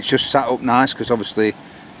 No. And it's just sat up nice because obviously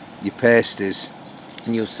your paste is.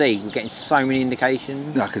 And you'll see we're getting so many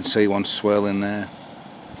indications. I can see one swirling there.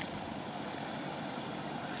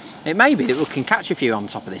 It may be that we can catch a few on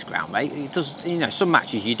top of this ground bait. It does, you know, some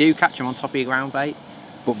matches you do catch them on top of your ground bait.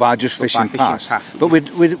 But by just fishing past. But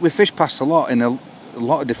we fish past a lot in a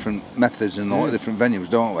lot of different methods and a lot of different venues,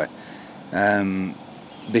 don't we?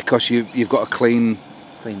 Because you've got a clean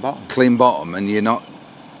bottom, and you're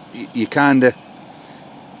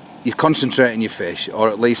concentrating your fish, or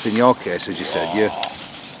at least in your case, as you said,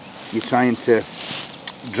 you're trying to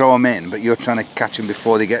draw them in, but you're trying to catch them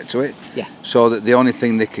before they get to it. Yeah. So that the only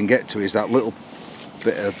thing they can get to is that little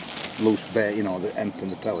bit of loose bait, you know, the emp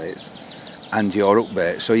and the pellets, and your hook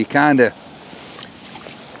bait. So you kind of,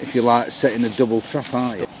 if you like, setting a double trap,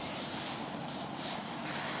 aren't you?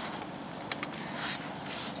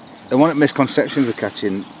 And one of the misconceptions of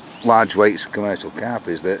catching large weights commercial carp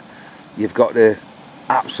is that you've got to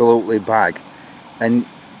absolutely bag, and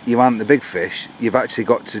you aren't the big fish. You've actually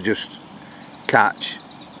got to just catch.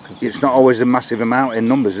 It's not always a massive amount in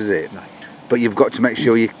numbers, is it? No. But you've got to make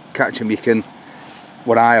sure you catch them. You can.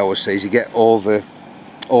 What I always say is you get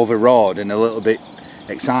overawed and a little bit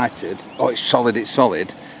excited. Oh, it's solid,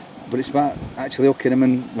 but it's about actually hooking them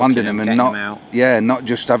and landing them, and not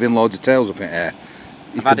just having loads of tails up in the air.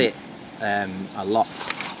 I've had it a lot.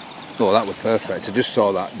 Oh, that was perfect. I just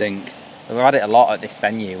saw that dink. We've had it a lot at this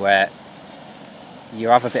venue where you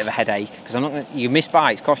have a bit of a headache because you miss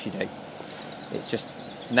bites, of course you do. It's just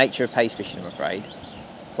nature of pace fishing, I'm afraid.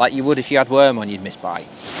 Like you would if you had worm on, you'd miss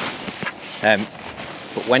bites. But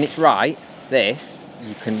when it's right, you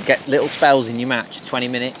can get little spells in your match, 20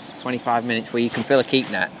 minutes, 25 minutes, where you can fill a keep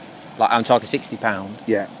net. Like I'm talking 60 pound.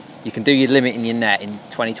 Yeah. You can do your limit in your net in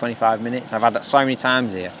 20, 25 minutes. I've had that so many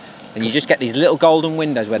times here. And you just get these little golden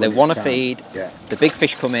windows where they want to feed, the big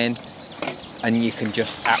fish come in, and you can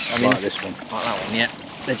just... like this one. Like that one, yeah.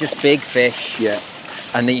 They're just big fish. Yeah.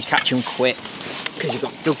 And then you catch them quick, because you've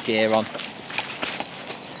got dug gear on. A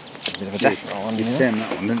bit of a death roll on, you tamed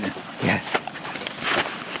that one, didn't you? Yeah.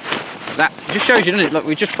 That just shows you, doesn't it? Look,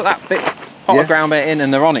 we just put that pot of ground bait in,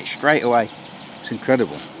 and they're on it straight away. It's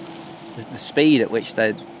incredible. The speed at which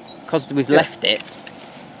they're... Because we've left it,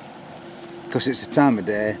 Because it's the time of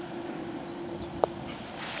day.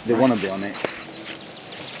 They want to be on it.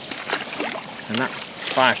 And that's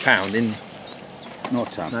 £5 in no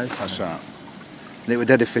time. No time. That's right. And it was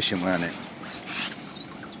dead efficient, weren't it?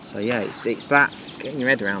 So yeah, it's that, getting your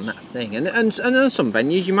head around that thing. And on some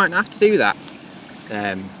venues you might not have to do that.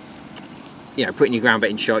 You know, putting your ground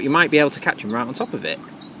bait in short, you might be able to catch them right on top of it.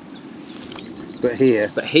 But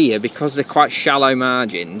here, because they're quite shallow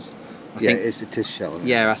margins, I think, it is shallow.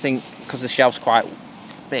 Yeah, I think because the shelf's quite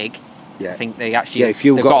big, I think they actually,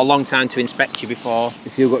 they've got a long time to inspect you before.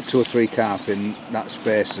 If you've got 2 or 3 carp in that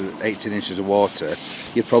space of 18 inches of water,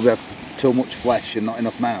 you probably have too much flesh and not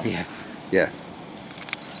enough mouth. Yeah. Yeah.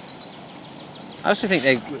 I also think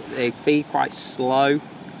they feed quite slow,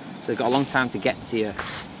 so they've got a long time to get to you.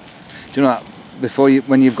 Do you know that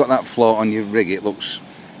when you've got that float on your rig, it looks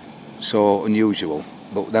so unusual,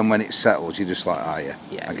 but then when it settles, you're just like,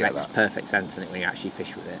 yeah, I get that. It makes perfect sense, doesn't it, when you actually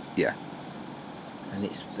fish with it? Yeah. And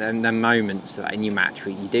it's the moments that in your match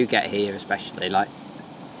where you do get here, especially, like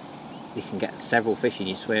you can get several fish in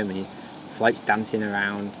your swim and your float's dancing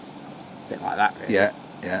around, a bit like that, really. Yeah,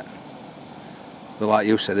 yeah. But like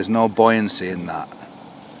you said, there's no buoyancy in that.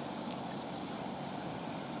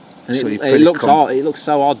 And so it looks odd. It looks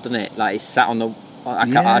so odd, doesn't it? Like it's sat on the. I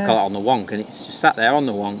call it on the wonk, and it's just sat there on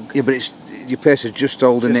the wonk. Yeah, but your pace is just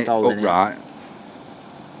holding it upright,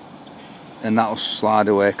 and that'll slide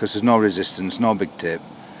away because there's no resistance, no big tip.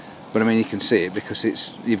 But I mean, you can see it because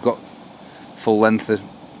you've got full length of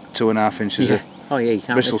 2.5 inches of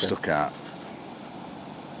bristle stuck out.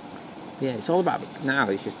 Yeah, it's all about now.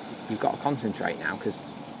 It's just you've got to concentrate now because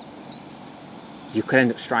you could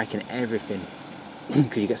end up striking everything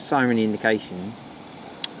because you get so many indications.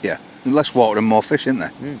 Yeah, less water and more fish, isn't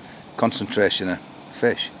there? Concentration of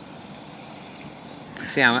fish.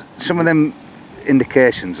 See how some of them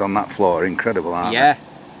indications on that floor are incredible, aren't they? Yeah.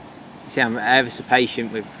 See, I'm ever so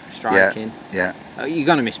patient with striking. Yeah. You're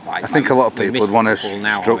gonna miss bites. I think a lot of people would want to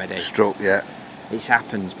stroke. Yeah. It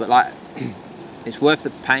happens, but like, it's worth the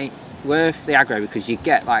pain, worth the aggro because you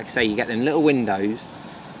get, like I say, you get them little windows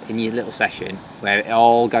in your little session where it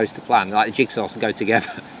all goes to plan, like the jigsaws go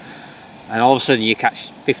together. And all of a sudden you catch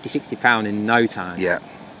 50, 60 pound in no time. Yeah.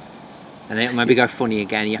 And then it'll maybe go funny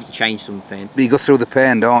again, you have to change something. But you go through the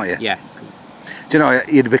pain, don't you? Yeah. Do you know,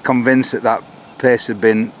 you'd be convinced that pace had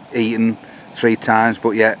been eaten 3 times,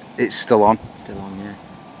 but yet it's still on. Still on, yeah.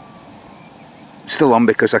 Still on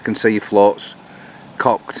because I can see your floats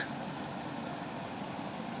cocked.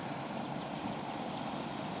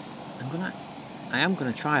 I am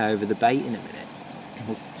gonna try over the bait in a minute.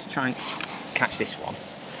 We'll just try and catch this one.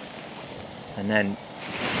 And then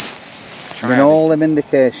try all them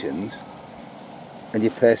indications and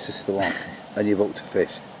your pace is still on and you've hooked a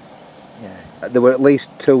fish. Yeah. There were at least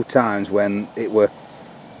 2 times when it were,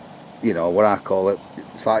 you know, what I call it,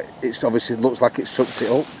 it's like, it's obviously looks like it sucked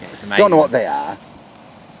it up. Yeah, it's amazing. Don't know what they are.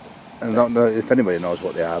 I don't know if anybody knows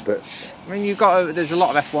what they are, but I mean, there's a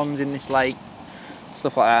lot of F1s in this lake,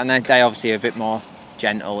 stuff like that, and they obviously are a bit more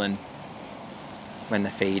gentle and when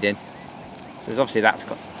they're feeding. So there's obviously that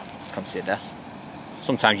to consider.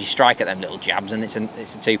 Sometimes you strike at them little jabs and it's a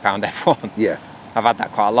 £2 F1. Yeah. I've had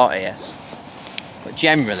that quite a lot here. But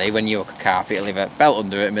generally, when you hook a carp, it'll either belt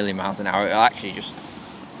under at 1,000,000 miles an hour, it'll actually just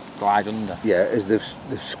glide under. Yeah, as they've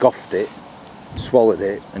scoffed it, swallowed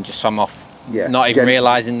it, and just swum off. Yeah. Not even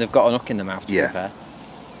realising they've got an hook in the mouth. To be fair.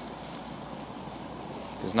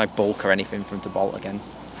 There's no bulk or anything for them to bolt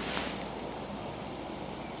against.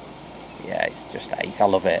 Yeah, it's just ace. I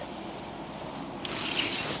love it.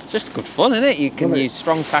 It's just good fun, isn't it? You can use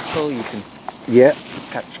strong tackle. You can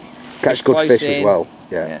catch good fish as well.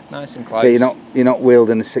 Yeah, nice and close. But you're not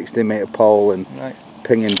wielding a 60-metre pole and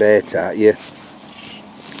pinging bait at you.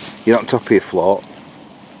 You're not on top of your float.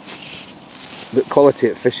 But quality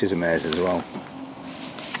of fish is amazing as well.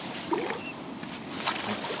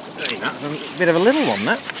 That's a bit of a little one,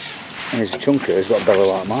 that. There's a chunker, he's got a belly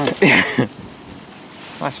like mine.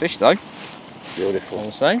 Nice fish though. Beautiful.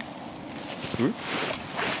 I'll say.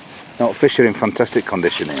 No, fish are in fantastic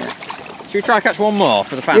condition here. Should we try to catch one more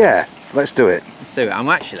for the fans? Yeah, let's do it. Let's do it. I'm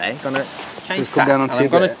actually going to change tack. I'm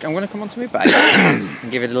going to come onto my bait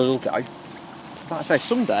and give it a little go. Like I say,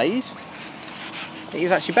 some days it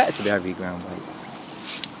is actually better to be over your ground bait.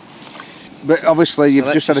 But obviously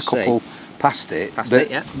you've just had a couple past it.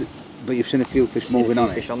 Yeah. But you've seen a few fish moving on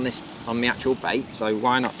it. Fish on the actual bait, so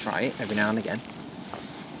why not try it every now and again?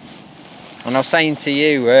 And I was saying to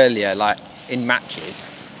you earlier, like in matches,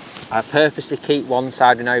 I purposely keep one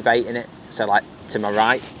side with no bait in it, so like to my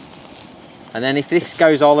right. And then if this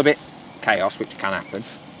goes all a bit chaos, which can happen,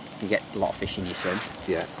 you get a lot of fish in your swim.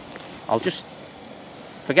 Yeah. I'll just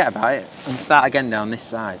forget about it and start again down this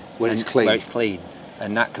side. Where it's clean. Where it's clean.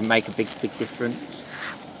 And that can make a big difference.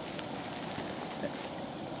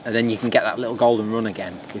 And then you can get that little golden run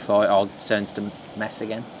again before it all turns to mess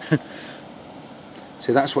again.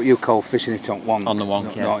 So that's what you call fishing it on wonk. On the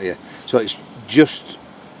wonk, yeah. Not you? So it's just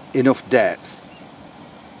enough depth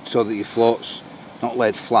so that your float's not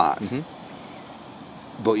laid flat,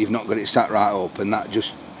 but you've not got it sat right up, and that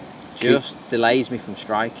just delays me from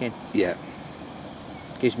striking. Yeah.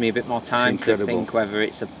 Gives me a bit more time to think whether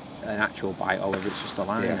it's an actual bite or whether it's just a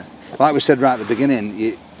liner. Yeah. Like we said right at the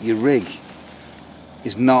beginning, your rig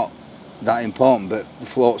is not that important, but the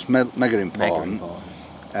float's mega important.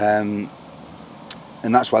 And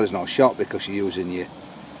that's why there's no shot, because you're using your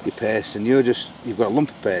paste, and you've got a lump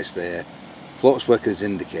of paste there. Float's working as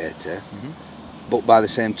an indicator, but by the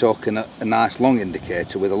same token, a nice long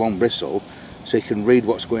indicator with a long bristle, so you can read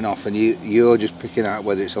what's going off, and you're just picking out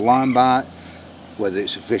whether it's a line bite, whether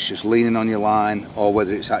it's a fish just leaning on your line, or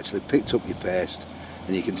whether it's actually picked up your paste,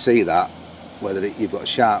 and you can see that, whether you've got a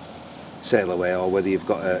sharp sail away or whether you've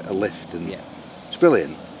got a lift, and it's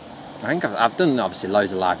brilliant. I think I've done obviously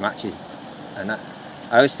loads of live matches, and I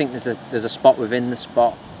always think there's a spot within the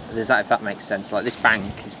spot. There's that, if that makes sense. Like this bank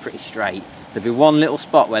is pretty straight. There'll be one little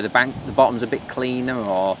spot where the bottom's a bit cleaner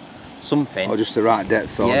or something. Or just the right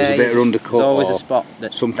depth, or there's a bit of undercut. There's always a spot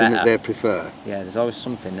that's something that they prefer. Yeah, there's always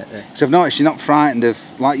something that they... So I've noticed you're not frightened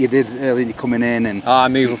of, like you did earlier, you're coming in and... Oh, I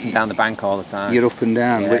move up and down the bank all the time. You're up and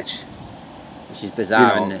down, which is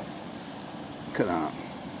bizarre, isn't it? Look at that.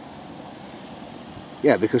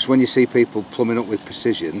 Yeah, because when you see people plumbing up with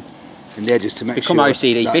precision, and they're just to make sure... It's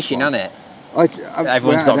become OCD fishing, hasn't it?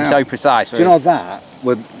 Everyone's got to be so precise. Do you know that?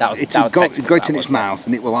 It's got it in its mouth,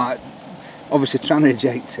 and it will like, obviously trying to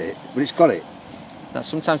eject it, but it's got it. That's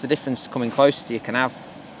sometimes the difference coming closer to you can have,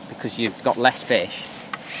 because you've got less fish,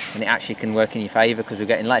 and it actually can work in your favour because we're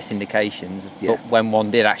getting less indications. But when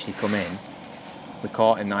one did actually come in, we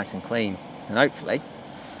caught him nice and clean, and hopefully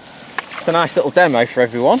it's a nice little demo for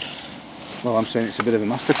everyone. Well, I'm saying it's a bit of a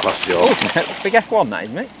masterclass, Joe. Oh, it's a big F1, that is,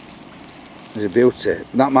 mate. It's a beauty.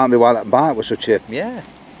 That might be why that bite was such a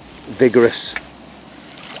vigorous,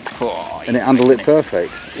 and it handled it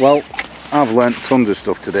perfect. Well, I've learnt tons of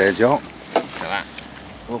stuff today, Joe. Look at that,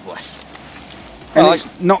 lovely. And well,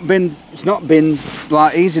 it's not been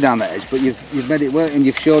like easy down that edge, but you've made it work, and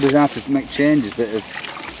you've showed us how to make changes that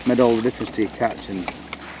have made all the difference to your catch, and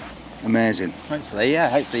amazing. Hopefully,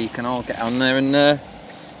 hopefully you can all get on there and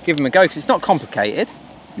give them a go, because it's not complicated.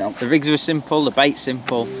 No. The rigs are simple, the bait's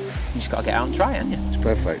simple. You just got to get out and try it, haven't you? It's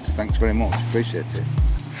perfect. Thanks very much. Appreciate it.